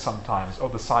limits sometimes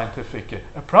of the scientific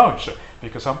approach,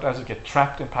 because sometimes you get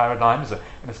trapped in paradigms, and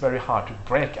it's very hard to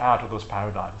break out of those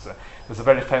paradigms. There's a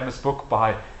very famous book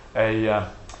by a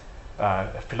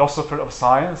philosopher of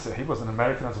science. He was an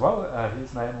American as well.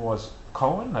 His name was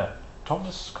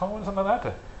Thomas Cohen, something like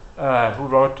that, who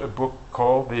wrote a book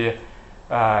called The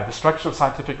Structure of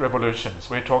Scientific Revolutions,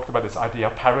 where he talked about this idea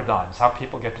of paradigms, how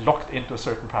people get locked into a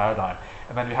certain paradigm,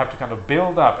 and then you have to kind of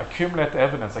build up, accumulate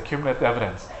evidence,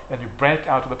 and you break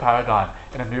out of the paradigm,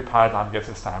 and a new paradigm gets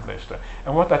established.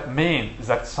 And what that means is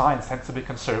that science tends to be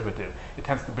conservative. It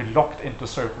tends to be locked into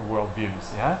certain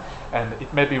worldviews, and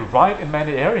it may be right in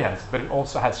many areas, but it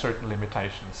also has certain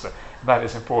limitations. That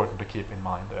is important to keep in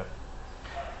mind.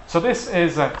 So this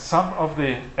is some of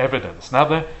the evidence. Now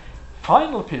the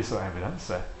final piece of evidence,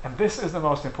 and this is the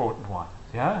most important one.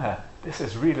 This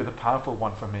is really the powerful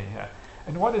one for me.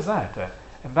 And what is that?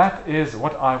 And that is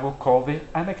what I will call the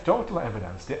anecdotal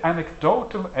evidence. The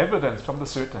anecdotal evidence from the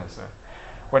suttas.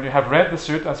 When you have read the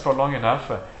suttas for long enough,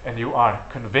 and you are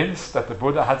convinced that the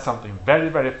Buddha had something very,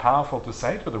 very powerful to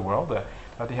say to the world,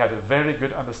 that he had a very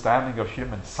good understanding of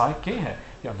human psyche,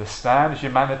 he understands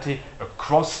humanity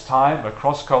across time,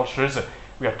 across cultures.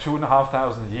 We are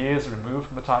 2,500 years removed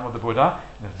from the time of the Buddha,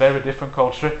 in a very different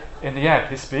culture, and yet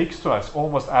he speaks to us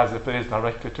almost as if it is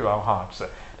directly to our hearts.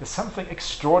 There's something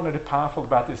extraordinarily powerful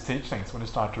about these teachings when you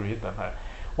start to read them.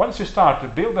 Once you start to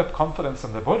build that confidence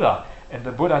in the Buddha, and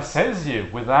the Buddha says to you,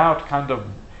 without kind of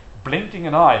blinking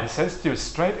an eye, he says to you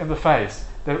straight in the face,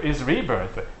 there is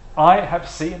rebirth. I have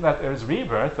seen that there is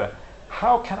rebirth.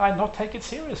 How can I not take it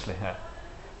seriously?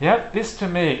 This to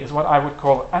me is what I would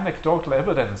call anecdotal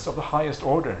evidence of the highest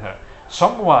order.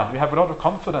 Someone you have a lot of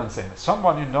confidence in,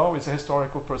 someone you know is a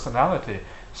historical personality,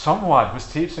 someone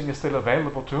whose teaching is still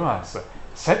available to us,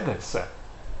 said this.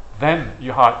 Then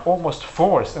you are almost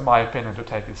forced, in my opinion, to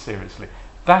take it seriously.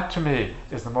 That to me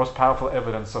is the most powerful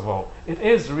evidence of all. It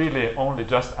is really only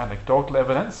just anecdotal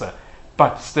evidence,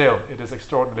 but still it is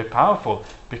extraordinarily powerful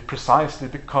precisely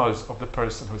because of the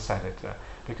person who said it,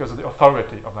 because of the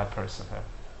authority of that person.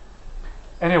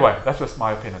 Anyway, that's just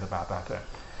my opinion about that.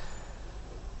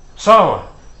 So,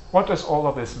 what does all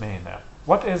of this mean?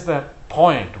 What is the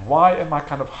point? Why am I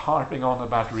kind of harping on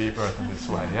about rebirth in this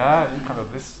way?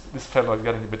 This fellow is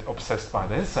getting a bit obsessed by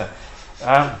this.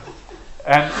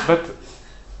 But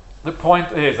the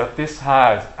point is that this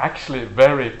has actually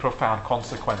very profound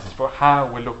consequences for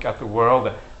how we look at the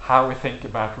world, how we think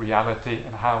about reality,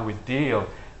 and how we deal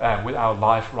with our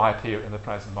life right here in the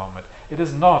present moment. It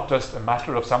is not just a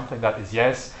matter of something that is,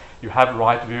 yes, you have a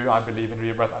right view, I believe in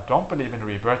rebirth, I don't believe in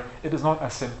rebirth. It is not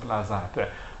as simple as that.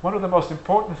 One of the most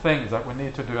important things that we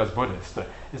need to do as Buddhists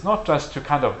is not just to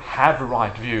kind of have a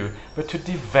right view, but to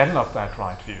develop that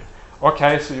right view.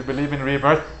 Okay, so you believe in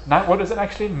rebirth. Now, what does it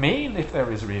actually mean if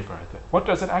there is rebirth? What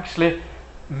does it actually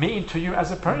mean to you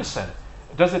as a person?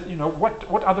 Does it,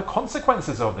 what are the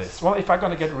consequences of this? Well, if I'm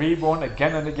going to get reborn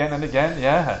again and again and again,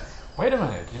 wait a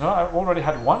minute, I already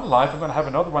had one life, I'm going to have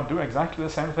another one doing exactly the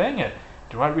same thing.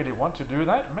 Do I really want to do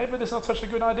that? Maybe this is not such a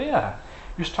good idea.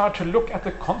 You start to look at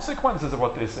the consequences of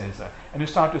what this is, and you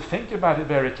start to think about it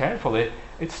very carefully.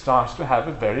 It starts to have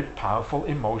a very powerful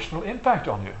emotional impact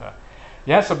on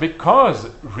you. So because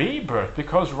rebirth,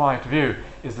 because right view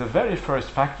is the very first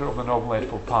factor of the Noble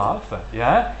Eightfold Path,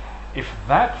 if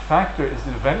that factor is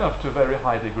developed to a very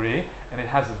high degree and it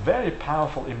has a very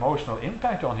powerful emotional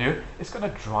impact on you, it's going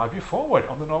to drive you forward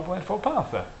on the Noble Eightfold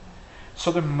Path.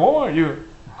 So the more you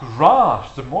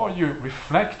grasp, the more you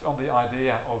reflect on the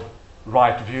idea of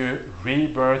right view,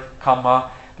 rebirth,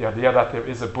 Kamma, the idea that there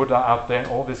is a Buddha out there and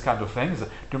all these kind of things,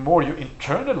 the more you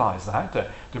internalize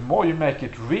that, the more you make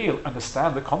it real,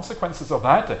 understand the consequences of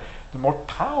that, the more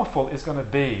powerful is going to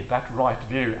be that right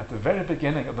view at the very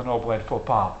beginning of the Noble Eightfold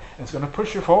Path. And it's going to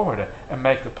push you forward and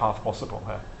make the path possible.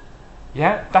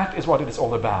 That is what it is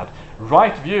all about.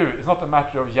 Right view is not a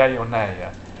matter of yay or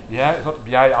nay. It's not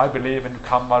yay, I believe in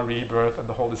Kamma, rebirth, and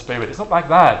the Holy Spirit. It's not like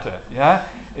that.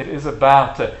 It is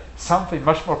about something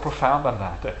much more profound than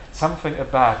that. Something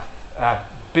about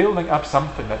building up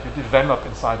something that you develop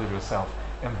inside of yourself,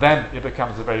 and then it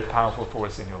becomes a very powerful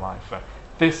force in your life.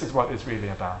 This is what it's really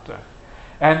about.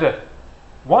 And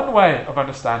one way of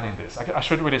understanding this, I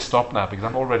should really stop now because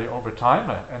I'm already over time.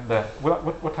 And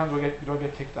what time do I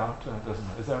get kicked out?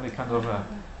 Is there any kind of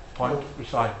point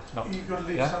which I... No. You've got to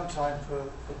leave Yeah? some time for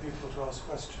people to ask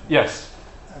questions. Yes,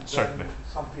 And certainly.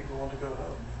 some people want to go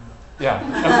home.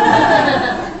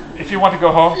 yeah. If you want to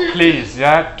go home, please,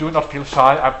 yeah, do not feel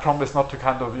shy. I promise not to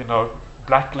kind of,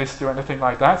 blacklist you or anything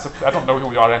like that. So I don't know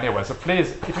who you are anyway. So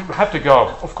please, if you have to go,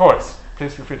 of course,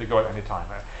 please feel free to go at any time.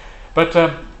 But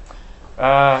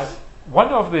one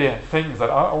of the things that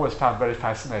I always found very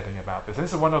fascinating about this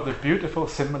is one of the beautiful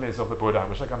similes of the Buddha,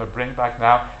 which I'm going to bring back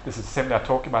now. This is a simile I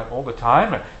talk about all the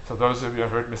time. So those of you who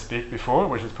have heard me speak before,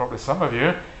 which is probably some of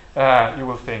you, you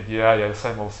will think, the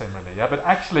same old simile. Yeah, but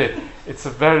actually, it's a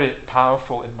very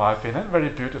powerful, in my opinion, very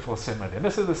beautiful simile. And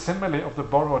this is the simile of the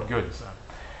borrowed goods.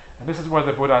 And this is where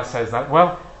the Buddha says that,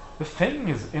 well, the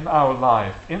things in our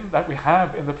life, that we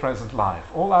have in the present life,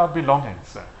 all our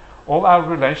belongings, all our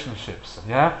relationships,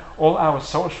 all our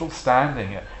social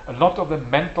standing, a lot of the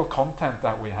mental content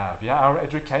that we have, our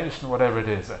education, whatever it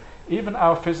is, even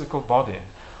our physical body,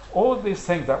 all of these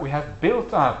things that we have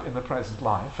built up in the present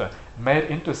life, made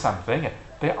into something,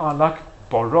 they are like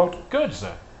borrowed goods.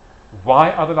 Why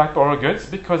are they like borrowed goods?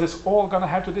 Because it's all going to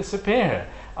have to disappear.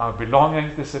 Our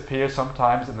belongings disappear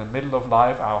sometimes in the middle of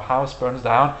life. Our house burns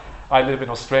down. I live in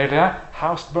Australia.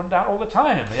 House burned down all the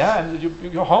time. And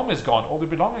your home is gone. All the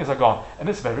belongings are gone. And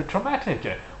it's very traumatic.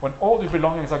 When all the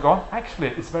belongings are gone, actually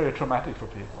it's very traumatic for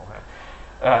people.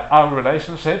 Our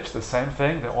relationships, the same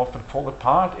thing. They often fall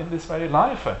apart in this very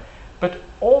life. But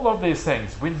all of these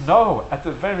things, we know at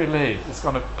the very least it's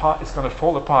going to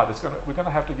fall apart. We're going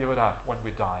to have to give it up when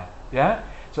we die.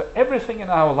 So everything in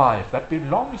our life that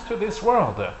belongs to this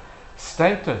world,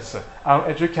 status, our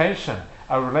education,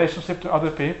 our relationship to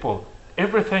other people,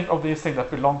 everything of these things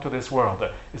that belong to this world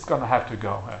is going to have to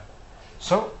go.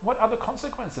 So what are the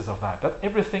consequences of that? That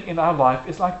everything in our life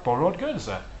is like borrowed goods.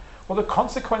 Well, the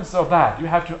consequences of that, you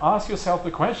have to ask yourself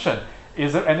the question,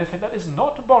 is there anything that is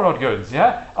not borrowed goods?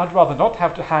 I'd rather not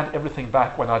have to hand everything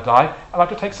back when I die. I'd like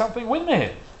to take something with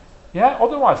me.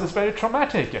 Otherwise it's very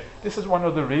traumatic. This is one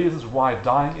of the reasons why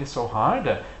dying is so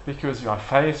hard, because you are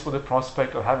faced with the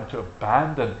prospect of having to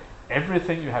abandon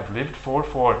everything you have lived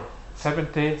for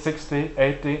 70, 60,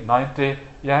 80, 90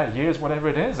 years, whatever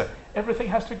it is. Everything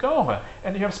has to go.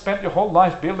 And you have spent your whole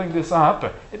life building this up.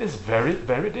 It is very,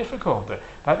 very difficult.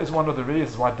 That is one of the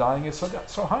reasons why dying is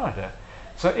so hard.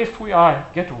 So if we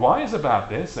get wise about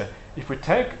this, if we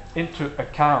take into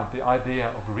account the idea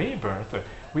of rebirth,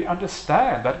 we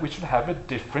understand that we should have a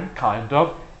different kind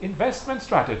of investment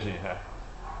strategy.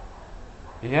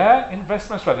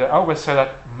 Investment strategy. I always say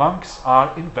that monks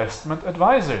are investment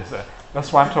advisors.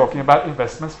 That's why I'm talking about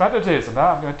investment strategies. And now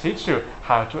I'm going to teach you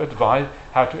how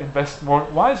to invest more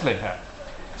wisely.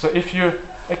 So if you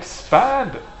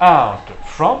expand out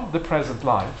from the present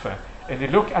life and you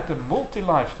look at the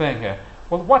multi-life thing,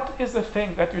 well, what is the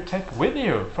thing that you take with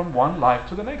you from one life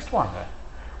to the next one?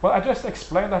 Well, I just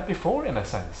explained that before, in a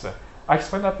sense. I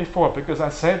explained that before because I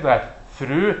said that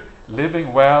through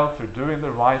living well, through doing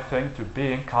the right thing, through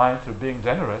being kind, through being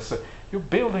generous, you're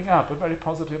building up a very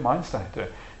positive mind state.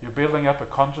 You're building up a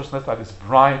consciousness that is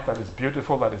bright, that is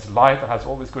beautiful, that is light, that has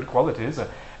all these good qualities.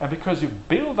 And because you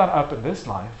build that up in this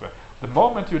life, the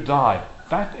moment you die,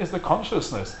 that is the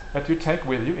consciousness that you take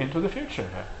with you into the future.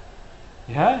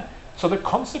 So the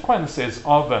consequences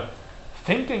of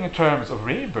thinking in terms of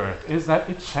rebirth is that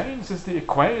it changes the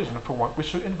equation for what we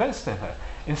should invest in.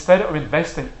 Instead of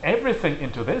investing everything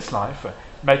into this life,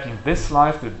 making this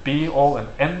life the be-all and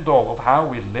end-all of how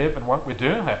we live and what we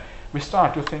do, we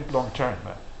start to think long-term.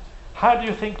 How do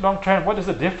you think long-term? What is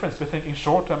the difference between thinking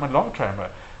short-term and long-term?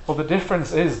 Well, the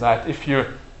difference is that if you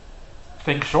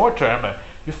think short-term,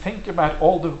 you think about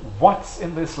all the what's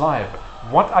in this life,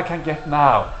 what I can get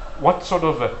now, what sort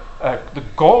of the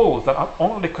goals that are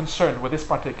only concerned with this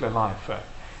particular life.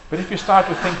 But if you start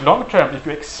to think long-term, if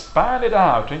you expand it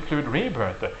out to include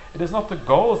rebirth, it is not the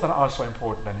goals that are so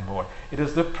important anymore. It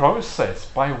is the process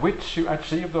by which you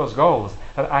achieve those goals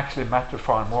that actually matter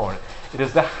far more. It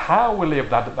is the how we live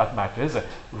that matters,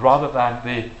 rather than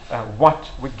the what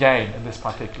we gain in this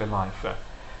particular life.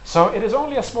 So it is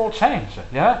only a small change.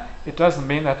 It doesn't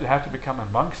mean that you have to become a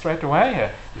monk straight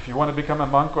away. If you want to become a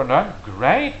monk or nun,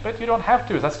 great, but you don't have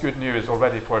to. That's good news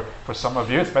already for some of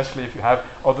you, especially if you have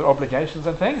other obligations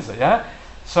and things.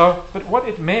 So, but what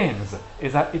it means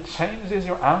is that it changes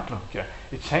your outlook.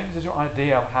 It changes your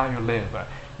idea of how you live.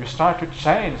 You start to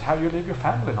change how you live your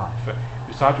family life.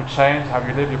 You start to change how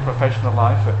you live your professional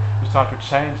life. You start to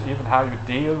change even how you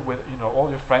deal with all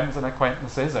your friends and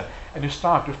acquaintances. And you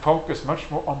start to focus much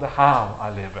more on the how I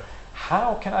live.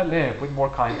 How can I live with more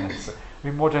kindness,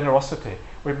 with more generosity,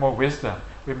 with more wisdom,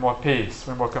 with more peace,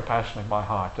 with more compassion in my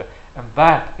heart? And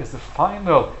that is the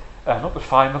final not the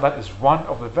final, that is one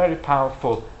of the very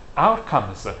powerful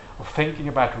outcomes of thinking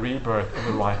about rebirth in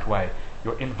the right way.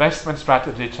 Your investment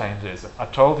strategy changes. I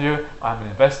told you I'm an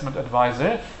investment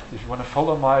advisor. If you want to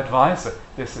follow my advice,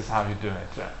 this is how you do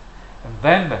it. And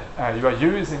then you are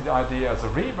using the idea as a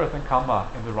rebirth and Kamma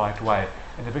in the right way,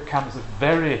 and it becomes a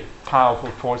very powerful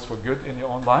force for good in your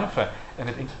own life, and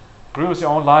it improves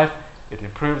your own life, it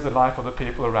improves the life of the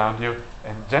people around you,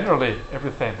 and generally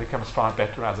everything becomes far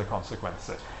better as a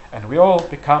consequence. And we all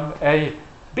become a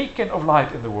beacon of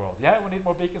light in the world. Yeah, we need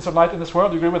more beacons of light in this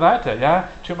world. You agree with that? Yeah,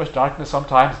 too much darkness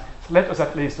sometimes. So let us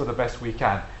at least do the best we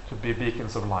can to be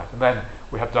beacons of light, and then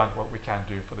we have done what we can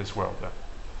do for this world.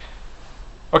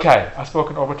 Okay, I've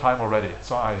spoken over time already,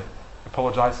 so I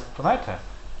apologize for that.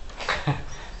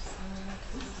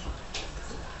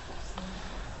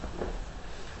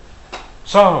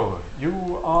 So,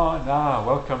 you are now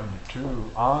welcome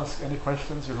to ask any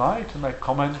questions you like, to make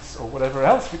comments or whatever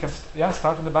else. We can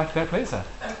start in the back there, please. Yeah,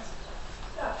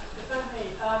 if I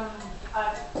may,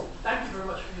 thank you very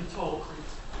much for your talk,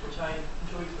 which I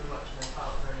enjoyed very much and I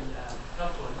found very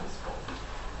helpful and useful.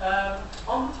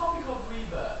 On the topic of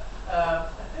rebirth, I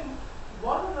think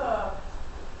one of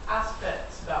the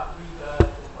aspects about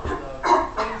rebirth, and one of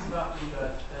the things about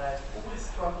rebirth that I've always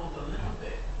struggled a little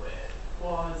bit with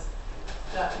was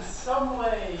that in some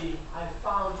way I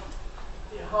found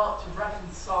it hard to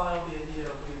reconcile the idea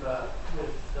of rebirth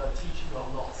with the teaching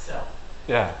of not self.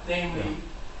 Yeah. Namely,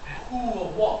 who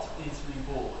or what is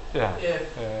reborn? Yeah.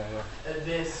 If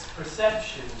this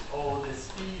perception or this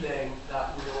feeling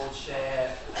that we all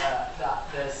share that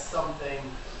there's something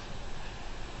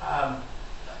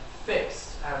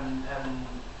fixed and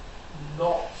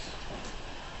not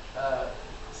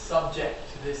subject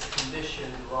to this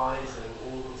condition rising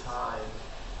all the time,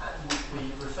 and which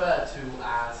we refer to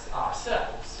as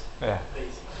ourselves,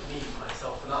 basically me,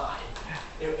 myself, and I.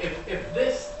 If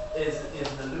this is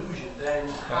an illusion, then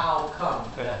how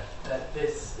come that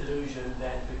this illusion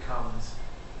then becomes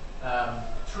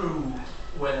true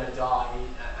when I die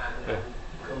and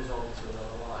goes on to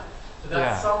another life? So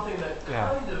that's something that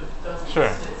kind of doesn't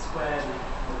sit squarely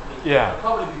with me.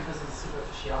 Probably because of the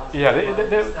superficiality.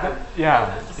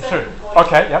 Sure.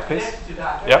 Okay, yeah, please. Connected to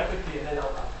that very quickly, and then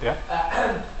I'll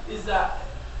is that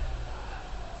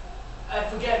I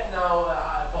forget now,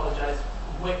 I apologize,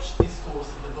 which discourse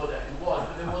of the Buddha it was,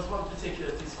 but there was one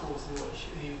particular discourse in which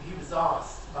he was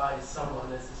asked by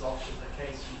someone, as is often the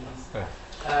case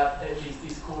in these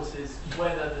discourses,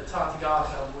 whether the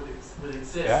Tathagata would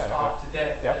exist after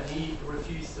death, and he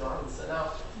refused to answer.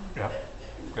 Now,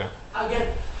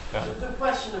 again, the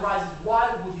question arises,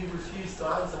 why would he refuse to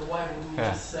answer? Why wouldn't he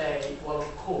just say, well,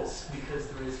 of course, because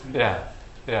there is rebirth?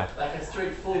 Like a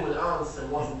straightforward answer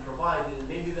wasn't provided, and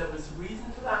maybe there was a reason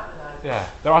for that.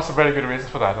 There are some very good reasons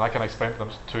for that, and I can explain them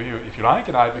to you if you like,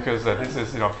 because this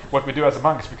is, what we do as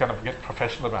monks. We kind of get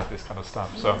professional about this kind of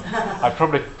stuff. So I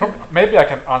probably maybe I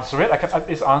can answer it. I can at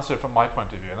least answer it from my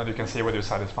point of view, and then you can see whether you're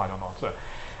satisfied or not. So,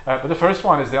 but the first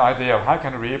one is the idea of how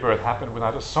can rebirth happen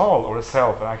without a soul or a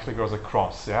self that actually goes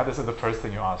across. This is the first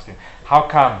thing you're asking. How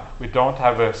come we don't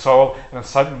have a soul, and then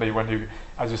suddenly when you,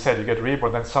 as you said, you get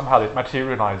reborn, then somehow it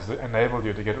materialized, enabled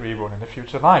you to get reborn in the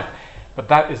future life. But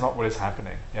that is not what is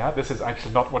happening. This is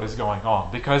actually not what is going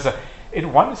on, because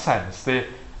in one sense, the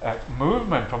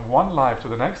movement from one life to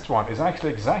the next one is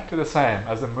actually exactly the same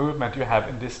as the movement you have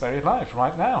in this very life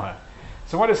right now.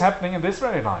 So what is happening in this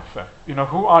very life?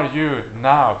 Who are you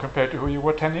now compared to who you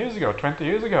were 10 years ago, 20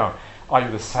 years ago? Are you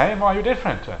the same or are you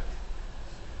different?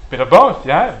 Bit of both,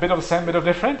 a bit of the same, bit of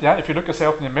different. If you look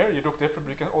yourself in the mirror, you look different,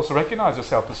 but you can also recognize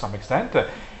yourself to some extent.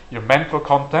 Your mental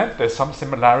content, there's some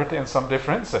similarity and some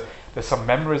difference. There's some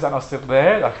memories that are still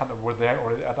there, that kind of were there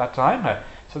already at that time.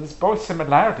 So there's both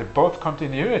similarity, both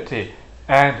continuity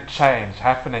and change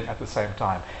happening at the same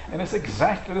time. And it's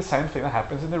exactly the same thing that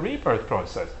happens in the rebirth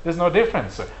process. There's no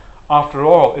difference. After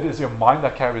all, it is your mind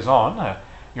that carries on.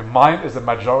 Your mind is the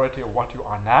majority of what you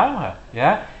are now.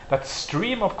 That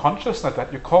stream of consciousness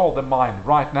that you call the mind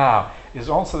right now is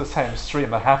also the same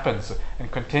stream that happens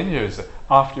and continues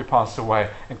after you pass away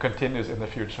and continues in the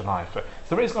future life.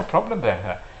 So there is no problem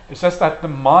there. It's just that the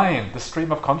mind, the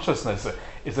stream of consciousness,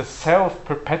 is a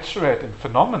self-perpetuating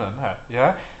phenomenon,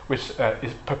 which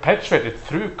is perpetuated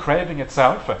through craving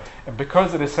itself. And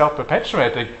because it is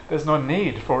self-perpetuating, there's no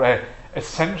need for a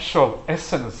essential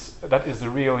essence that is the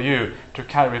real you to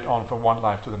carry it on from one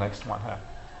life to the next one.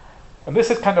 And this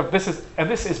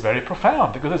is very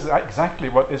profound, because this is exactly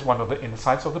what is one of the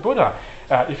insights of the Buddha.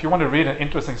 If you want to read an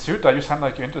interesting sutta, you sound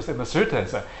like you're interested in the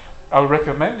suttas. I would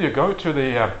recommend you go to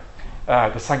the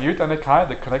the Samyutta Nikaya,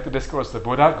 the Collected Discourse of the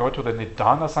Buddha, go to the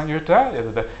Nidana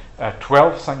Samyutta, the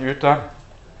 12th Samyutta.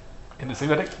 In the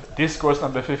Synodic Discourse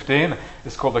number 15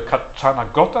 is called the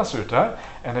Kachanagota Sutta,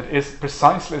 and it is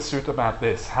precisely a sutta about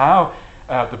this, how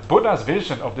the Buddha's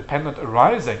vision of dependent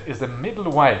arising is the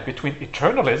middle way between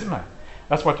eternalism.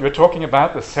 That's what you're talking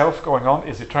about, the self going on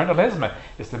is eternalism.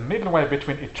 It's the middle way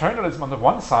between eternalism on the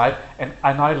one side and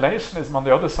annihilationism on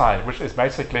the other side, which is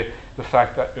basically the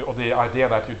fact that, or the idea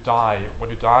that you die. When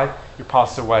you die, you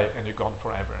pass away and you're gone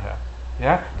forever.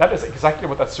 Yeah, that is exactly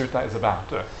what that sutta is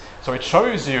about. So it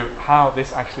shows you how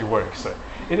this actually works.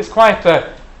 It is quite,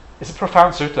 it's a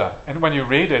profound sutta, and when you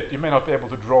read it, you may not be able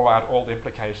to draw out all the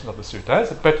implications of the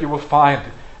suttas, but you will find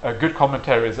good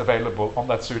commentaries available on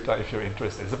that sutta if you're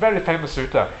interested. It's a very famous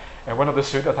sutta, and one of the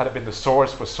suttas that had been the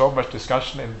source for so much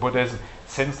discussion in Buddhism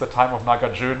since the time of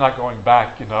Nagarjuna, going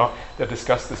back, they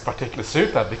discussed this particular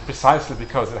sutta precisely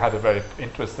because it had a very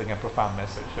interesting and profound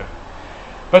message.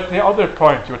 But the other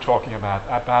point you were talking about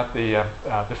the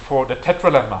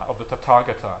tetralemma of the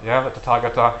Tathagata, the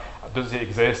Tathagata, does he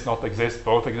exist, not exist,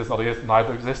 both exist, not exist,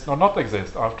 neither exist, nor not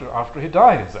exist after he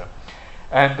dies?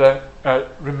 And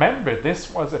remember, this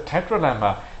was a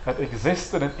tetralemma that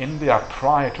existed in India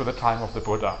prior to the time of the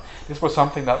Buddha. This was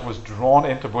something that was drawn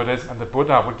into Buddhism, and the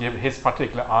Buddha would give his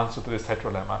particular answer to this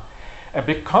tetralemma. And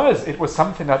because it was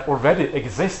something that already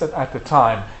existed at the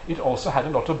time, it also had a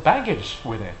lot of baggage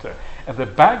with it. And the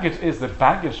baggage is the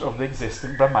baggage of the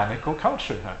existing Brahmanical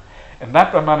culture. And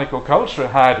that Brahmanical culture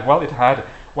had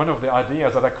one of the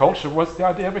ideas of that culture was the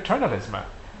idea of eternalism.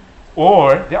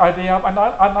 Or the idea of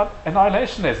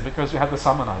annihilationism, because you had the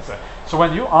Samanizer. So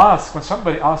when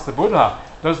somebody asks the Buddha,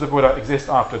 does the Buddha exist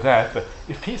after death?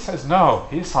 If he says no,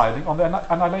 he's siding on the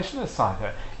annihilationist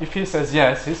side. If he says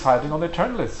yes, he's siding on the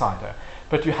eternalist side.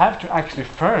 But you have to actually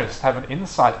first have an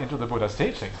insight into the Buddha's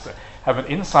teachings, have an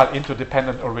insight into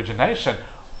dependent origination.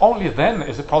 Only then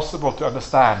is it possible to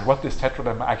understand what this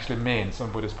tetralemma actually means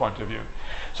from Buddhist point of view.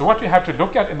 So what you have to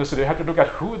look at in this, you have to look at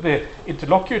who the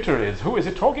interlocutor is, who is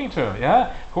he talking to,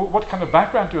 what kind of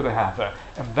background do they have,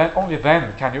 and then only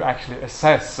then can you actually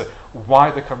assess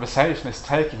why the conversation is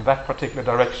taking that particular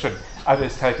direction as it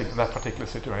is taking in that particular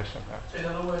situation. So in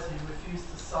other words, he refused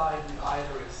to side with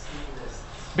either extremist.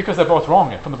 Because they're both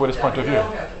wrong from the Buddhist point of view.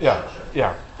 Yeah.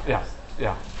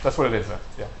 That's what it is.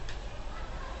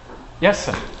 Yes,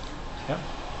 sir. Yeah.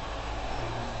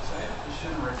 So I have a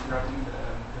question regarding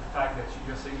the fact that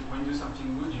you're saying when you do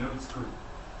something good, it's good.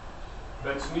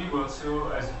 But we also,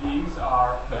 as beings,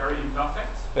 are very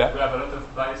imperfect. Yeah. We have a lot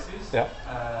of biases,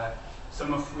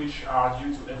 some of which are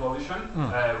due to evolution.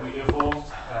 We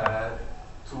evolved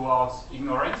towards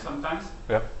ignorance sometimes.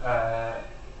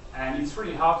 And it's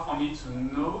really hard for me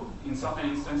to know, in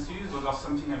certain instances, whether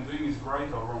something I'm doing is right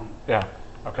or wrong. Yeah.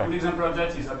 Okay. One example of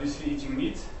that is obviously eating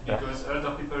meat, because a lot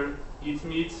of people eat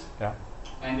meat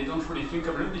and they don't really think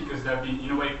of it because they've been, in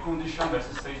a way, conditioned by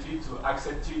society to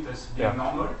accept it as being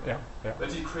normal,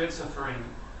 but it creates suffering.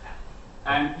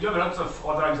 And you have a lot of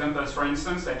other examples, for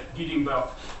instance, like giving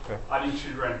birth, having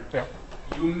children.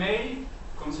 You may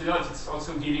consider that it's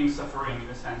also giving suffering in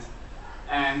a sense.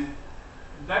 And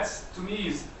that's, to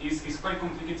me, is quite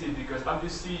complicated because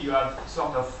obviously you have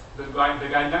sort of the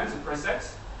guidelines, the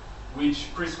precepts,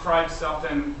 which prescribe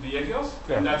certain behaviors,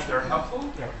 and that's very helpful.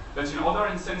 But in other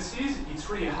instances, it's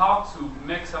really hard to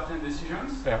make certain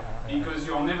decisions because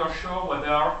you're never sure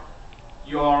whether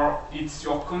it's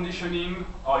your conditioning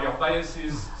or your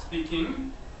biases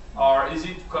speaking, or is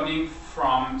it coming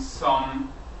from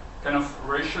some kind of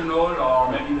rational or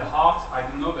maybe the heart, I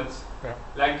don't know, but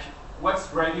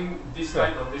what's driving this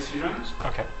type of decisions?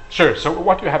 Okay, sure. So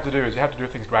what you have to do is you have to do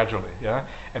things gradually,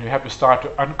 and you have to start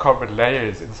to uncover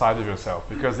layers inside of yourself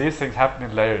because these things happen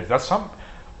in layers. There's some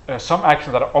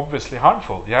actions that are obviously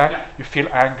harmful. You feel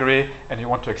angry and you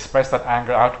want to express that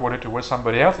anger outwardly towards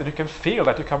somebody else, and you can feel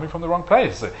that you're coming from the wrong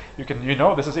place. You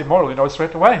know this is immoral. You know it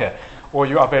straight away. Or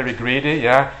you are very greedy.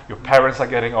 Your parents are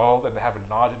getting old and they have a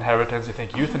large inheritance. You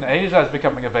think euthanasia is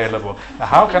becoming available. Now,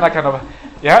 how can I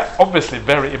obviously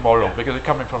very immoral because you're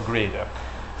coming from greed.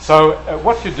 So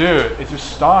what you do is you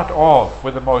start off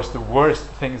with the worst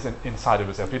things inside of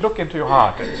yourself. You look into your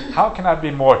heart. How can I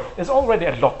be more? There's already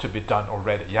a lot to be done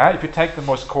already. If you take the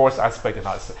most coarse aspect in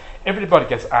us, everybody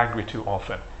gets angry too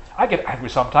often. I get angry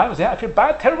sometimes. I feel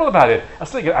terrible about it. I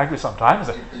still get angry sometimes.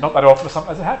 Not that often, but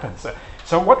sometimes it happens.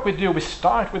 So what we do, we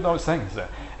start with those things.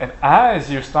 And as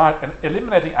you start, and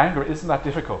eliminating anger isn't that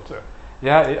difficult.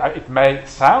 It may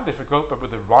sound difficult, but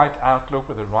with the right outlook,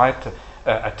 with the right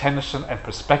attention and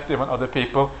perspective on other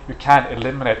people, you can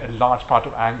eliminate a large part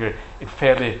of anger in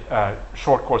fairly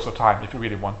short course of time if you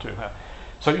really want to.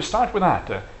 So you start with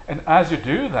that, and as you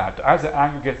do that, as the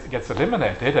anger gets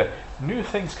eliminated, new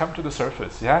things come to the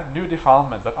surface, new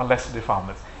defilements that are lesser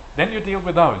defilements. Then you deal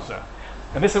with those.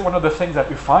 And this is one of the things that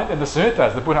you find in the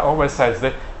suttas. The Buddha always says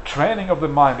the training of the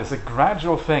mind is a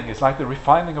gradual thing. It's like the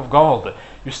refining of gold.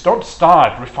 You don't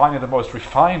start refining the most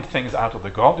refined things out of the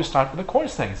gold. You start with the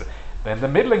coarse things, then the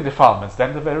middling defilements,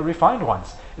 then the very refined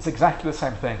ones. It's exactly the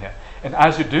same thing. And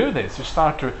as you do this, you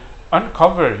start to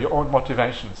uncover your own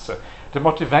motivations. The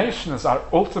motivations are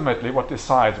ultimately what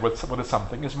decides whether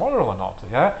something is moral or not.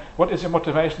 What is your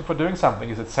motivation for doing something?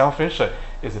 Is it selfish?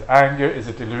 Is it anger? Is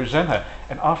it delusion?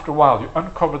 And after a while, you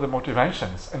uncover the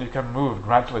motivations and you can move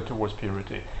gradually towards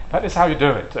purity. That is how you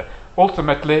do it.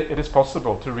 Ultimately, it is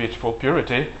possible to reach full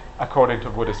purity according to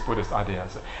Buddhist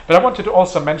ideas. But I wanted to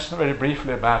also mention very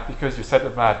briefly about, because you said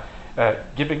about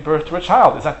giving birth to a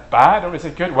child. Is that bad or is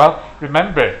it good? Well,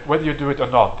 remember, whether you do it or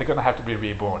not, they're going to have to be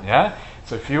reborn.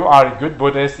 So if you are a good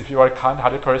Buddhist, if you are a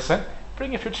kind-hearted person,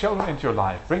 bring a few children into your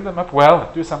life. Bring them up well,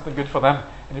 do something good for them,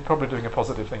 and you're probably doing a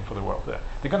positive thing for the world. They're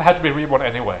going to have to be reborn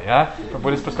anyway, from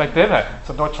Buddhist perspective.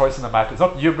 So no choice in the matter. It's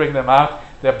not you bring them out,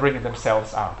 they're bringing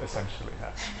themselves out, essentially.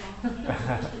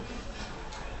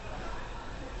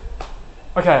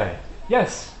 Okay,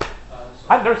 yes?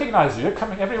 I recognize you. You're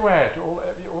coming everywhere to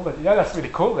all the. Yeah, that's really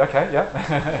cool. Okay,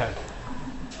 yeah.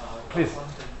 Please.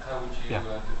 How would you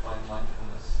define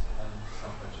mindfulness and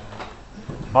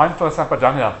sampajanya? Mindfulness and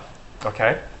sampajanya.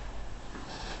 Okay.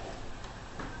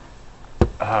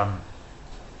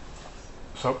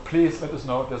 So please let us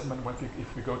know, Desmond,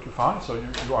 if we go too far. So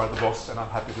you are the boss, and I'm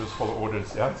happy to just follow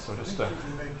orders. Yeah. So just.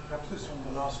 Perhaps this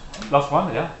one, the last one. Last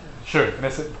one, yeah. Sure, and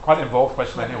it's a quite involved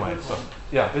question anyway. So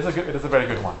yeah, it is a very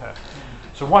good one.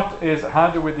 So how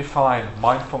do we define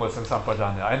mindfulness and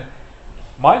sampajanya? And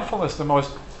mindfulness,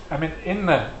 in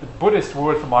the Buddhist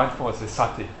word for mindfulness is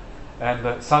sati.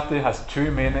 And sati has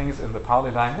two meanings in the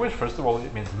Pali language. First of all,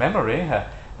 it means memory.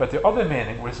 But the other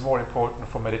meaning, which is more important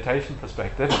from meditation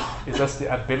perspective, is just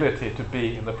the ability to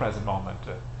be in the present moment.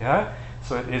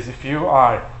 So it is if you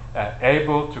are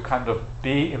able to kind of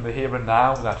be in the here and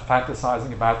now without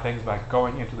fantasizing about things, like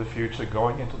going into the future,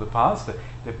 going into the past,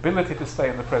 the ability to stay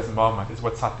in the present moment is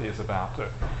what sati is about.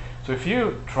 So if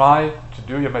you try to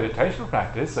do your meditation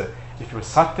practice, if your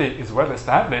sati is well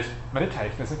established,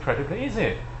 meditation is incredibly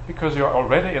easy because you're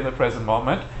already in the present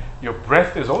moment. Your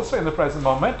breath is also in the present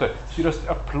moment, so you just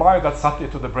apply that sati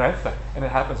to the breath and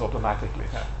it happens automatically.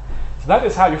 So that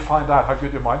is how you find out how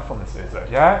good your mindfulness is.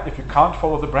 If you can't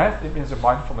follow the breath, it means your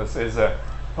mindfulness is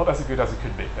not as good as it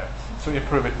could be. So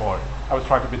improve it more. I was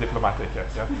trying to be diplomatic.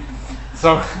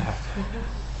 So,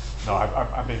 no,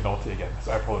 I'm being naughty again,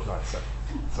 so I apologize.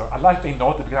 So I like being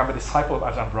naughty because I'm a disciple of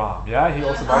Ajahn Brahm. He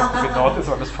also likes to be naughty,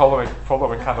 so I'm just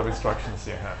following kind of instructions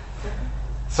here.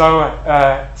 So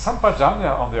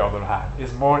sampajanya, on the other hand,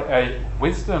 is more a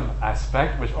wisdom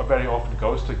aspect, which very often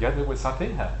goes together with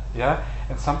sati.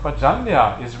 And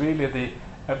sampajanya is really the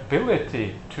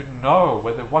ability to know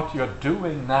whether what you're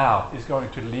doing now is going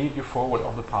to lead you forward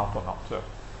on the path or not.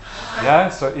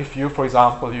 So if you, for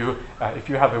example, if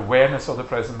you have awareness of the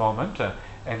present moment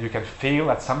and you can feel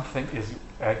that something is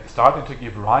starting to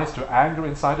give rise to anger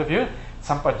inside of you,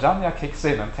 sampajanya kicks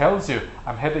in and tells you,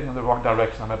 I'm heading in the wrong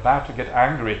direction, I'm about to get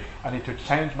angry, I need to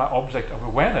change my object of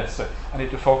awareness, I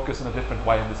need to focus in a different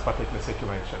way in this particular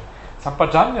situation.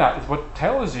 Sampajanya is what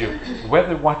tells you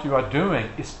whether what you are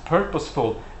doing is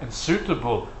purposeful and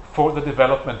suitable for the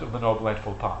development of the Noble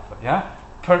Eightfold Path.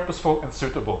 Purposeful and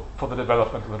suitable for the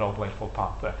development of the Noble Eightfold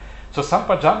Path. So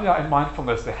sampajanya and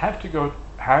mindfulness, they have to go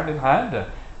hand in hand,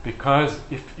 because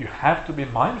if you have to be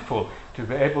mindful to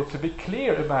be able to be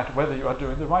clear about whether you are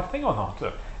doing the right thing or not,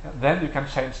 then you can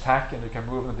change tack and you can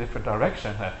move in a different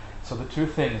direction. So the two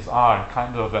things are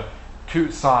kind of two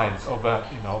sides of a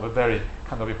very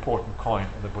kind of important coin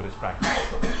in the Buddhist practice.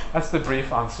 That's the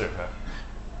brief answer.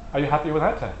 Are you happy with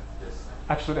that? Yes.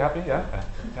 Absolutely happy? Yeah?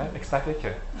 Ecstatic?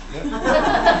 Yeah?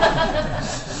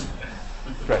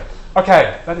 Great.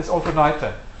 Okay, that is all for tonight.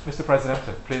 Mr. President,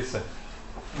 please.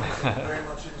 Thank you very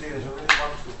much indeed. It was a really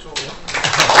wonderful talk.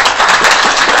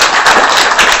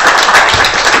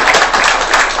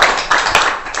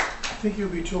 I think you'll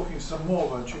be talking some more,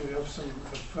 won't you? You have some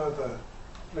further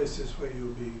places where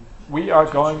you'll be. We are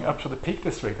going up to the Peak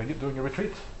District. Are you doing a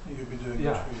retreat? You'll be doing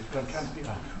a retreat. Can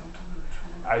people come to the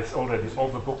retreat? It's already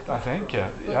overbooked, I think.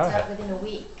 Booked out within a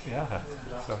week.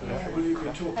 So, Will you be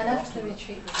talking? And after the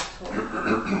retreat, we will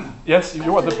talk. Yes,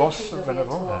 you are the boss.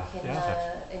 Venerable.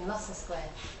 In Muscle Square.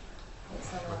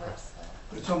 It's on our website.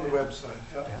 It's on the website.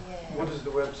 What is the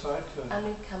website?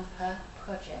 Anukampa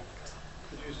Project.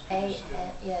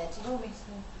 Yeah, do you want me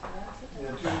to write it?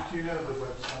 Yeah, do you know the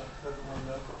website? Everyone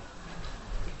know?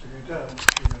 If you don't,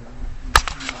 you know.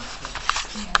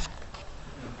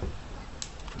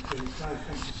 Okay,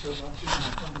 thank you so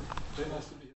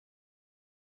much.